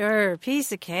 Oh, sure.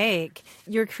 Piece of cake.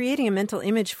 You're creating a mental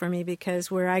image for me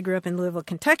because where I grew up in Louisville,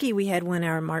 Kentucky, we had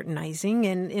 1-hour martinizing,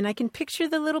 and I can picture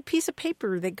the little piece of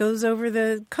paper that goes over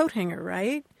the coat hanger,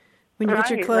 right? When you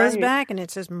get your clothes back and it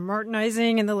says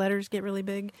martinizing and the letters get really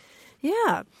big.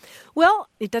 Yeah. Well,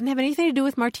 it doesn't have anything to do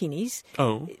with martinis.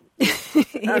 Oh.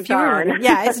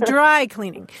 Yeah, it's dry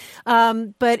cleaning.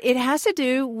 But it has to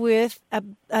do with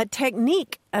a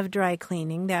technique of dry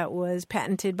cleaning that was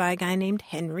patented by a guy named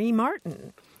Henry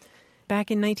Martin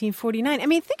back in 1949. I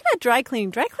mean, think about dry cleaning.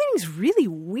 Dry cleaning is really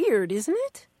weird, isn't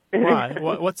it? Why?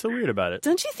 What's so weird about it?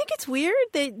 Don't you think it's weird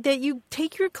that you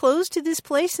take your clothes to this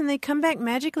place and they come back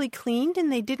magically cleaned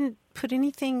and they didn't put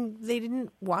anything, they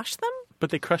didn't wash them?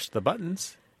 But they crushed the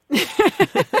buttons. I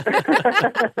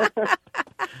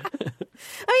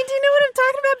mean, do you know what I'm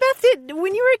talking about, Beth?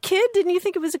 When you were a kid, didn't you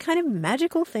think it was a kind of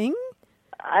magical thing?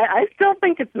 I still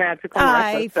think it's magical.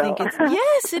 I think it's,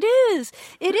 yes, it is.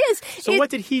 It is. So what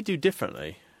did he do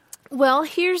differently? Well,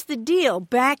 here's the deal.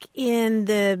 Back in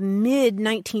the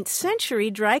mid-19th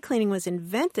century, dry cleaning was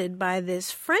invented by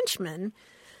this Frenchman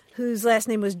whose last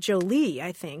name was Joly,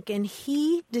 I think, and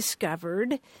he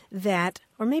discovered that,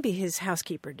 or maybe his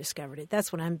housekeeper discovered it.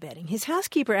 That's what I'm betting. His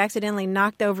housekeeper accidentally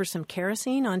knocked over some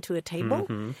kerosene onto a table,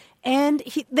 and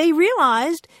they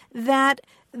realized that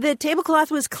the tablecloth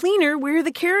was cleaner where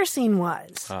the kerosene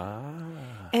was.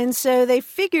 And so they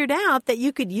figured out that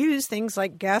you could use things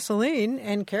like gasoline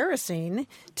and kerosene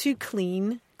to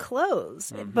clean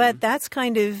clothes. But that's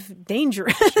kind of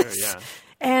dangerous. Sure, yeah.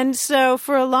 And so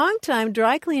for a long time,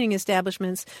 dry cleaning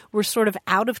establishments were sort of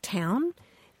out of town,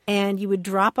 and you would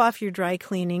drop off your dry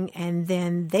cleaning, and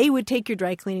then they would take your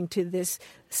dry cleaning to this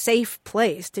safe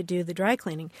place to do the dry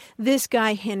cleaning. This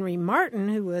guy, Henry Martin,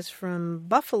 who was from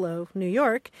Buffalo, New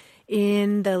York,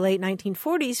 in the late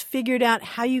 1940s, figured out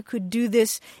how you could do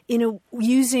this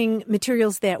using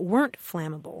materials that weren't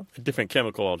flammable. A different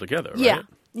chemical altogether, right? Yeah.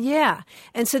 Yeah.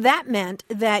 And so that meant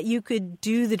that you could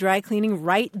do the dry cleaning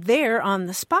right there on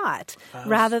the spot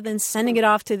rather than sending it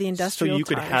off to the industrial So you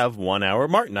could tires. have 1-hour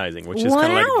martinizing, which is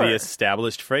kind of like the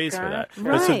established phrase for that.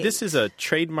 Right. But so this is a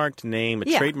trademarked name, a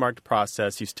trademarked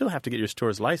process. You still have to get your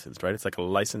stores licensed, right? It's like a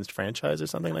licensed franchise or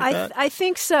something like that? I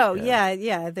think so.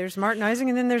 Yeah. There's martinizing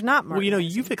and then there's not martinizing. Well,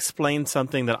 you've explained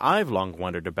something that I've long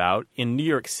wondered about. In New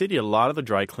York City, a lot of the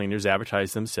dry cleaners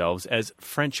advertise themselves as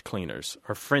French cleaners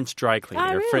or French dry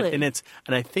cleaning. Really? And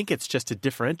I think it's just to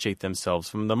differentiate themselves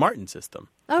from the Martin system.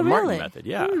 Oh, the really? Martin method,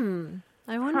 yeah.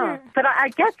 I wonder. But I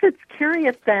guess it's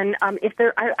curious then if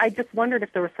there. I just wondered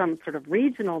if there was some sort of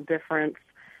regional difference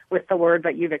with the word,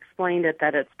 but you've explained it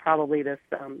that it's probably this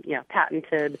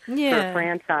patented sort of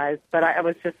franchise. But I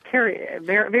was just curious,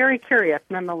 very, very curious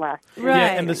nonetheless. Right.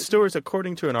 Yeah, and the stores,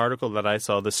 according to an article that I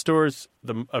saw,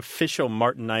 the official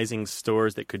martinizing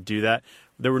stores that could do that,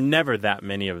 there were never that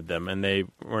many of them, and they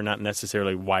were not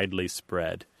necessarily widely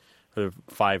spread.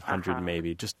 500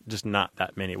 maybe, just not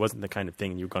that many. It wasn't the kind of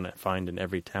thing you're going to find in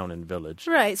every town and village.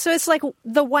 Right. So it's like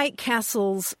the White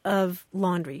Castles of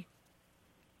laundry.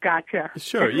 Gotcha.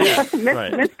 Sure, yeah.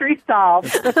 Right. Mystery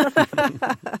solved.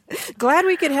 Glad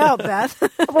we could help, Beth.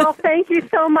 Well, thank you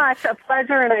so much. A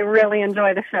pleasure, and I really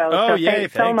enjoy the show. Oh, so yay,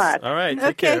 thanks so much. All right, take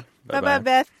Okay. care. Bye-bye,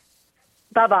 Beth.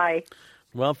 Bye-bye.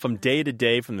 Well, from day to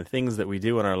day, from the things that we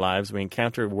do in our lives, we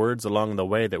encounter words along the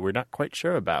way that we're not quite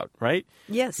sure about, right?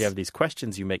 Yes. You have these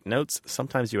questions, you make notes.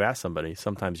 Sometimes you ask somebody,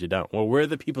 sometimes you don't. Well, we're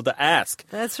the people to ask.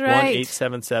 That's right.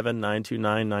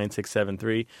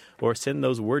 1-877-929-9673, or send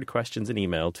those word questions an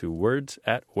email to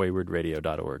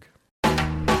words@waywardradio.org.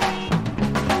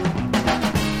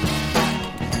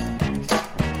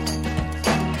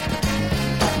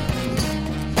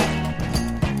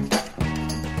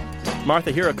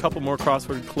 Martha, here are a couple more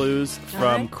crossword clues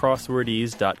from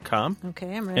crosswordies.com.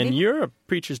 Okay, I'm ready. And you're a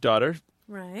preacher's daughter,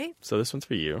 Right. so this one's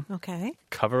for you. Okay.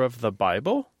 Cover of the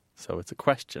Bible, so it's a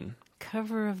question.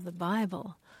 Cover of the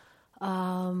Bible.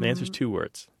 The answer's 2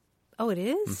 words. Oh, it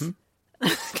is? Mm-hmm. I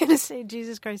was going to say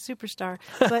Jesus Christ Superstar,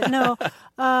 but no.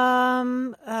 I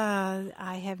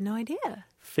have no idea.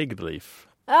 Fig leaf.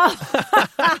 Oh.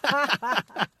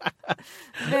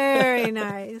 Very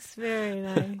nice. Very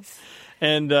nice.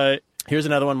 And here's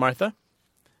another one, Martha.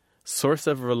 Source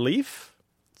of relief,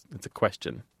 it's a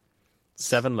question.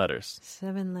 7 letters.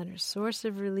 7 letters. Source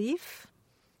of relief.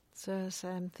 So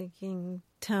I'm thinking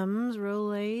Tums,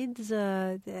 Rolaids,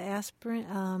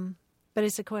 aspirin. But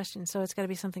it's a question, so it's got to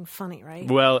be something funny, right?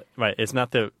 Well, right. It's not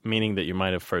the meaning that you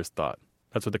might have first thought.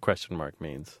 That's what the question mark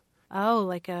means. Oh,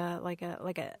 like a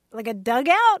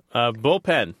dugout?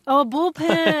 Bullpen. Oh, a bullpen.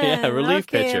 Yeah, relief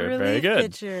Okay, pitcher. a relief Very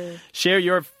good. pitcher. Share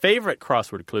your favorite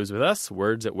crossword clues with us.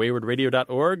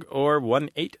 Words@waywardradio.org or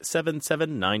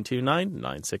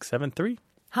 1-877-929-9673.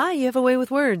 Hi, you have a way with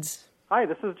words. Hi,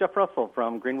 this is Jeff Russell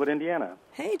from Greenwood, Indiana.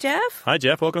 Hey, Jeff. Hi,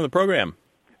 Jeff. Welcome to the program.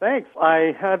 Thanks.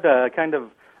 I had a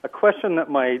question that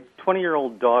my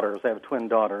 20-year-old daughters, I have twin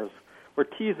daughters, were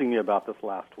teasing me about this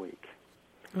last week.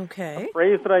 Okay. A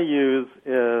phrase that I use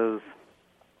is,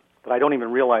 that I don't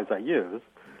even realize I use,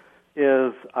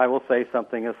 is I will say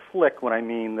something is slick when I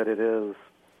mean that it is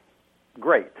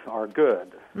great or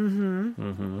good. Mm-hmm.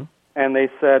 Mm-hmm. And they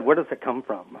said, where does it come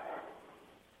from?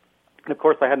 And, of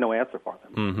course, I had no answer for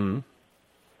them. Mm-hmm.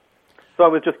 So I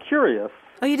was just curious.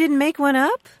 Oh, you didn't make one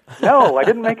up? No, I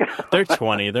didn't make it up. They're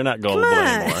 20. They're not gullible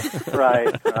anymore.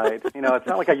 Right. You know, it's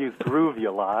not like I use groovy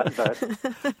a lot, but...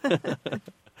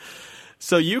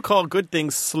 So you call good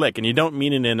things slick, and you don't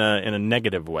mean it in a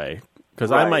negative way. Because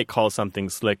Right. I might call something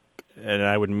slick, and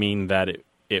I would mean that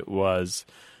it was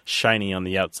shiny on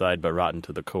the outside but rotten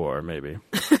to the core, maybe.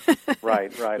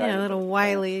 Right. Yeah, a little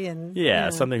wily and... Yeah,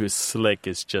 something who's slick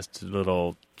is just a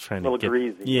little trying to get...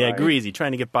 greasy. Yeah, right? greasy,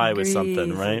 trying to get by with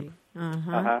something, right?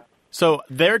 Uh-huh. Uh-huh. So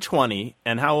they're 20,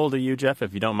 and how old are you, Jeff,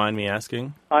 if you don't mind me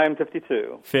asking? I'm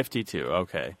 52. 52,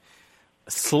 okay.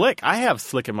 Slick, I have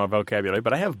slick in my vocabulary,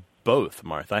 but I have both,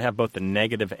 Martha. I have both the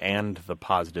negative and the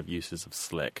positive uses of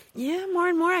slick. Yeah, more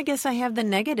and more, I guess I have the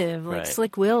negative, like Right.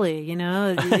 Slick Willie, you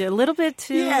know, a little bit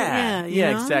too... you know?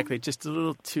 Exactly. Just a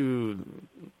little too...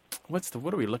 What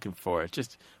are we looking for?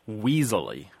 Just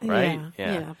weaselly, right?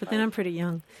 Yeah, but then I'm pretty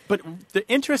young. But the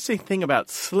interesting thing about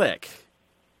slick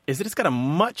is that it's got a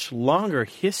much longer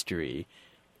history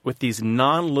with these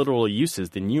non-literal uses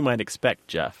than you might expect,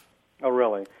 Jeff. Oh,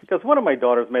 really? Because one of my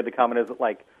daughters made the comment, is it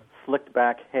like slicked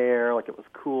back hair, like it was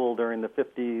cool during the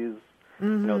 50s, you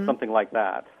know, something like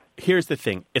that. Here's the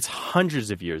thing. It's hundreds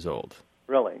of years old.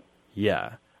 Really?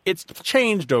 Yeah. It's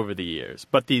changed over the years,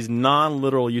 but these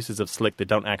non-literal uses of slick that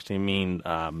don't actually mean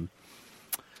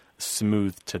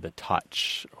smooth to the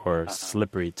touch or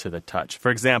slippery to the touch. For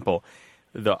example,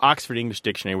 the Oxford English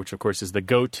Dictionary, which of course is the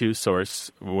go-to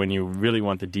source when you really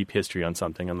want the deep history on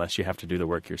something, unless you have to do the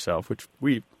work yourself, which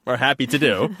we are happy to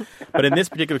do. But in this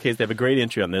particular case, they have a great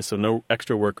entry on this, so no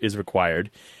extra work is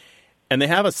required. And they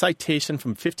have a citation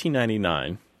from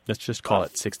 1599. Let's just call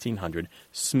it 1600.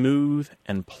 Smooth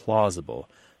and plausible.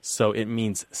 So it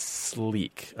means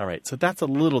sleek. All right, so that's a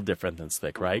little different than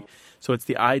slick, right? So it's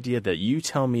the idea that you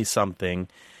tell me something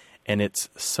and it's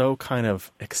so kind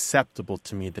of acceptable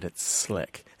to me that it's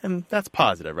slick. And that's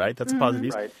positive, right? That's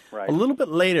positive. Right. A little bit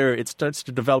later, it starts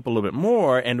to develop a little bit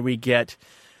more, and we get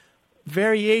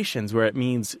variations where it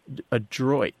means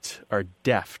adroit or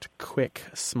deft, quick,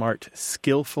 smart,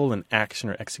 skillful in action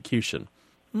or execution.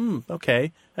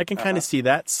 Okay, I can kind of see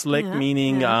that. Slick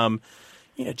meaning...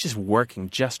 just working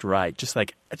just right, just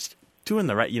like doing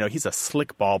the right, he's a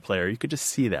slick ball player. You could just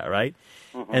see that, right?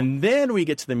 Mm-hmm. And then we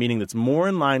get to the meaning that's more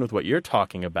in line with what you're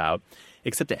talking about,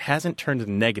 except it hasn't turned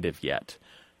negative yet.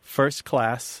 First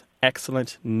class,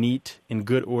 excellent, neat, in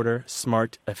good order,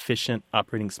 smart, efficient,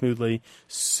 operating smoothly,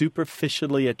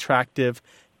 superficially attractive,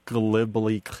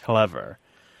 glibly clever.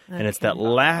 Okay. And it's that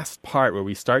last part where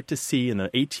we start to see in the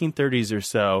 1830s or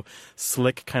so,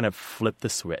 slick kind of flip the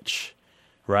switch.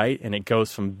 right? And it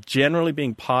goes from generally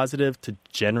being positive to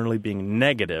generally being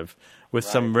negative with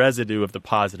some residue of the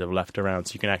positive left around.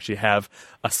 So you can actually have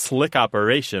a slick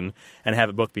operation and have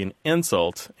it both be an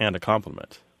insult and a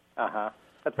compliment.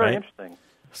 That's very interesting.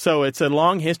 So it's a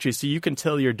long history, so you can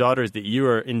tell your daughters that you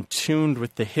are in tune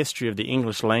with the history of the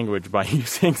English language by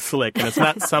using slick, and it's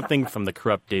not something from the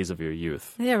corrupt days of your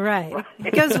youth. Yeah, right.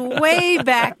 It goes way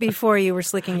back before you were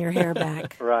slicking your hair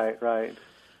back. Right.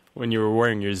 When you were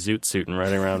wearing your zoot suit and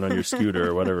riding around on your scooter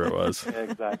or whatever it was.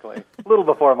 Exactly. A little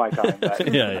before my time.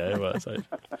 Yeah, it was.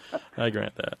 I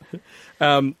grant that.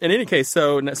 In any case,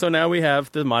 so now we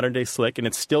have the modern-day slick, and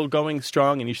it's still going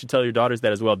strong, and you should tell your daughters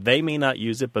that as well. They may not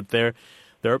use it, but there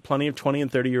are plenty of 20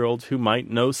 and 30-year-olds who might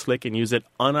know slick and use it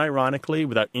unironically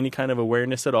without any kind of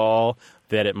awareness at all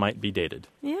that it might be dated.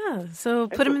 Yeah, so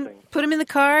put them in the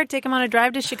car, take them on a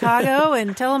drive to Chicago,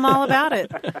 and tell them all about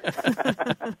it.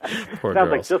 Poor Sounds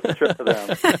girls. like just a trip for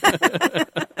them.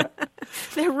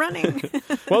 They're running.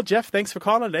 Well, Jeff, thanks for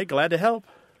calling today. Glad to help.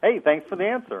 Hey, thanks for the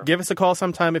answer. Give us a call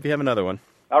sometime if you have another one.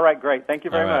 All right, great. Thank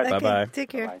you very much. Bye-bye. Take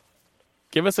care. Bye.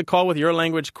 Give us a call with your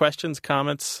language questions,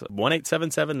 comments,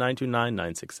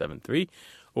 1-877-929-9673,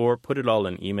 or put it all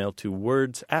in email to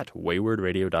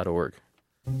words@waywardradio.org.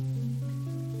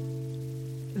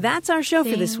 That's our show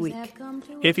for this week.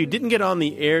 If you didn't get on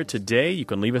the air today, you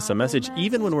can leave us a message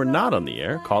even when we're not on the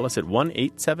air. Call us at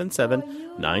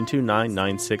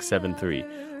 1-877-929-9673.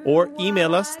 Or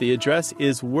email us. The address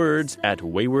is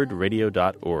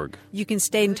words@waywardradio.org. You can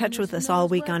stay in touch with us all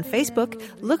week on Facebook.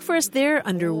 Look for us there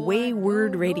under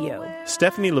Wayward Radio.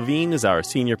 Stephanie Levine is our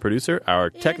senior producer. Our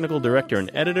technical director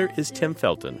and editor is Tim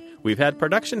Felton. We've had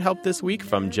production help this week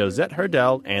from Josette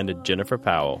Hurdell and Jennifer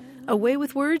Powell. A Way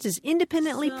with Words is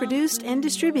independently produced and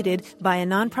distributed by a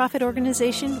nonprofit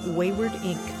organization, Wayward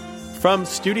Inc. From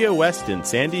Studio West in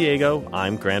San Diego,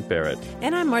 I'm Grant Barrett.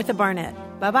 And I'm Martha Barnett.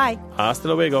 Bye-bye. Hasta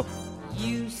luego.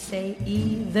 You say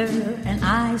either, and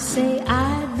I say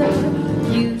either.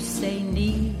 You say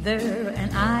neither,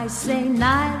 and I say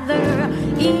neither.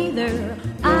 Either,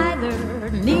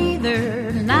 either,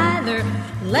 neither, neither.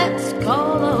 Let's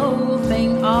call the whole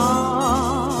thing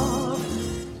off.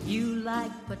 You like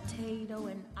potato,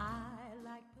 and I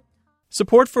like potato.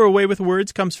 Support for A Way with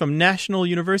Words comes from National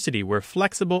University, where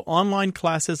flexible online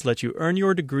classes let you earn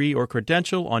your degree or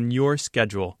credential on your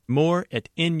schedule. More at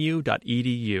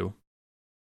nu.edu.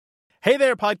 Hey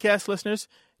there, podcast listeners.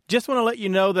 Just want to let you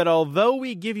know that although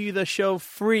we give you the show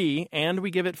free and we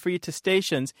give it free to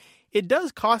stations, it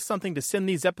does cost something to send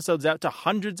these episodes out to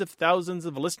hundreds of thousands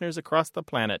of listeners across the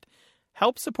planet.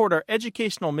 Help support our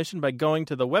educational mission by going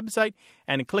to the website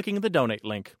and clicking the donate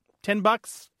link.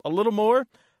 $10, a little more?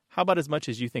 How about as much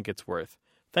as you think it's worth?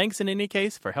 Thanks in any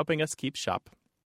case for helping us keep shop.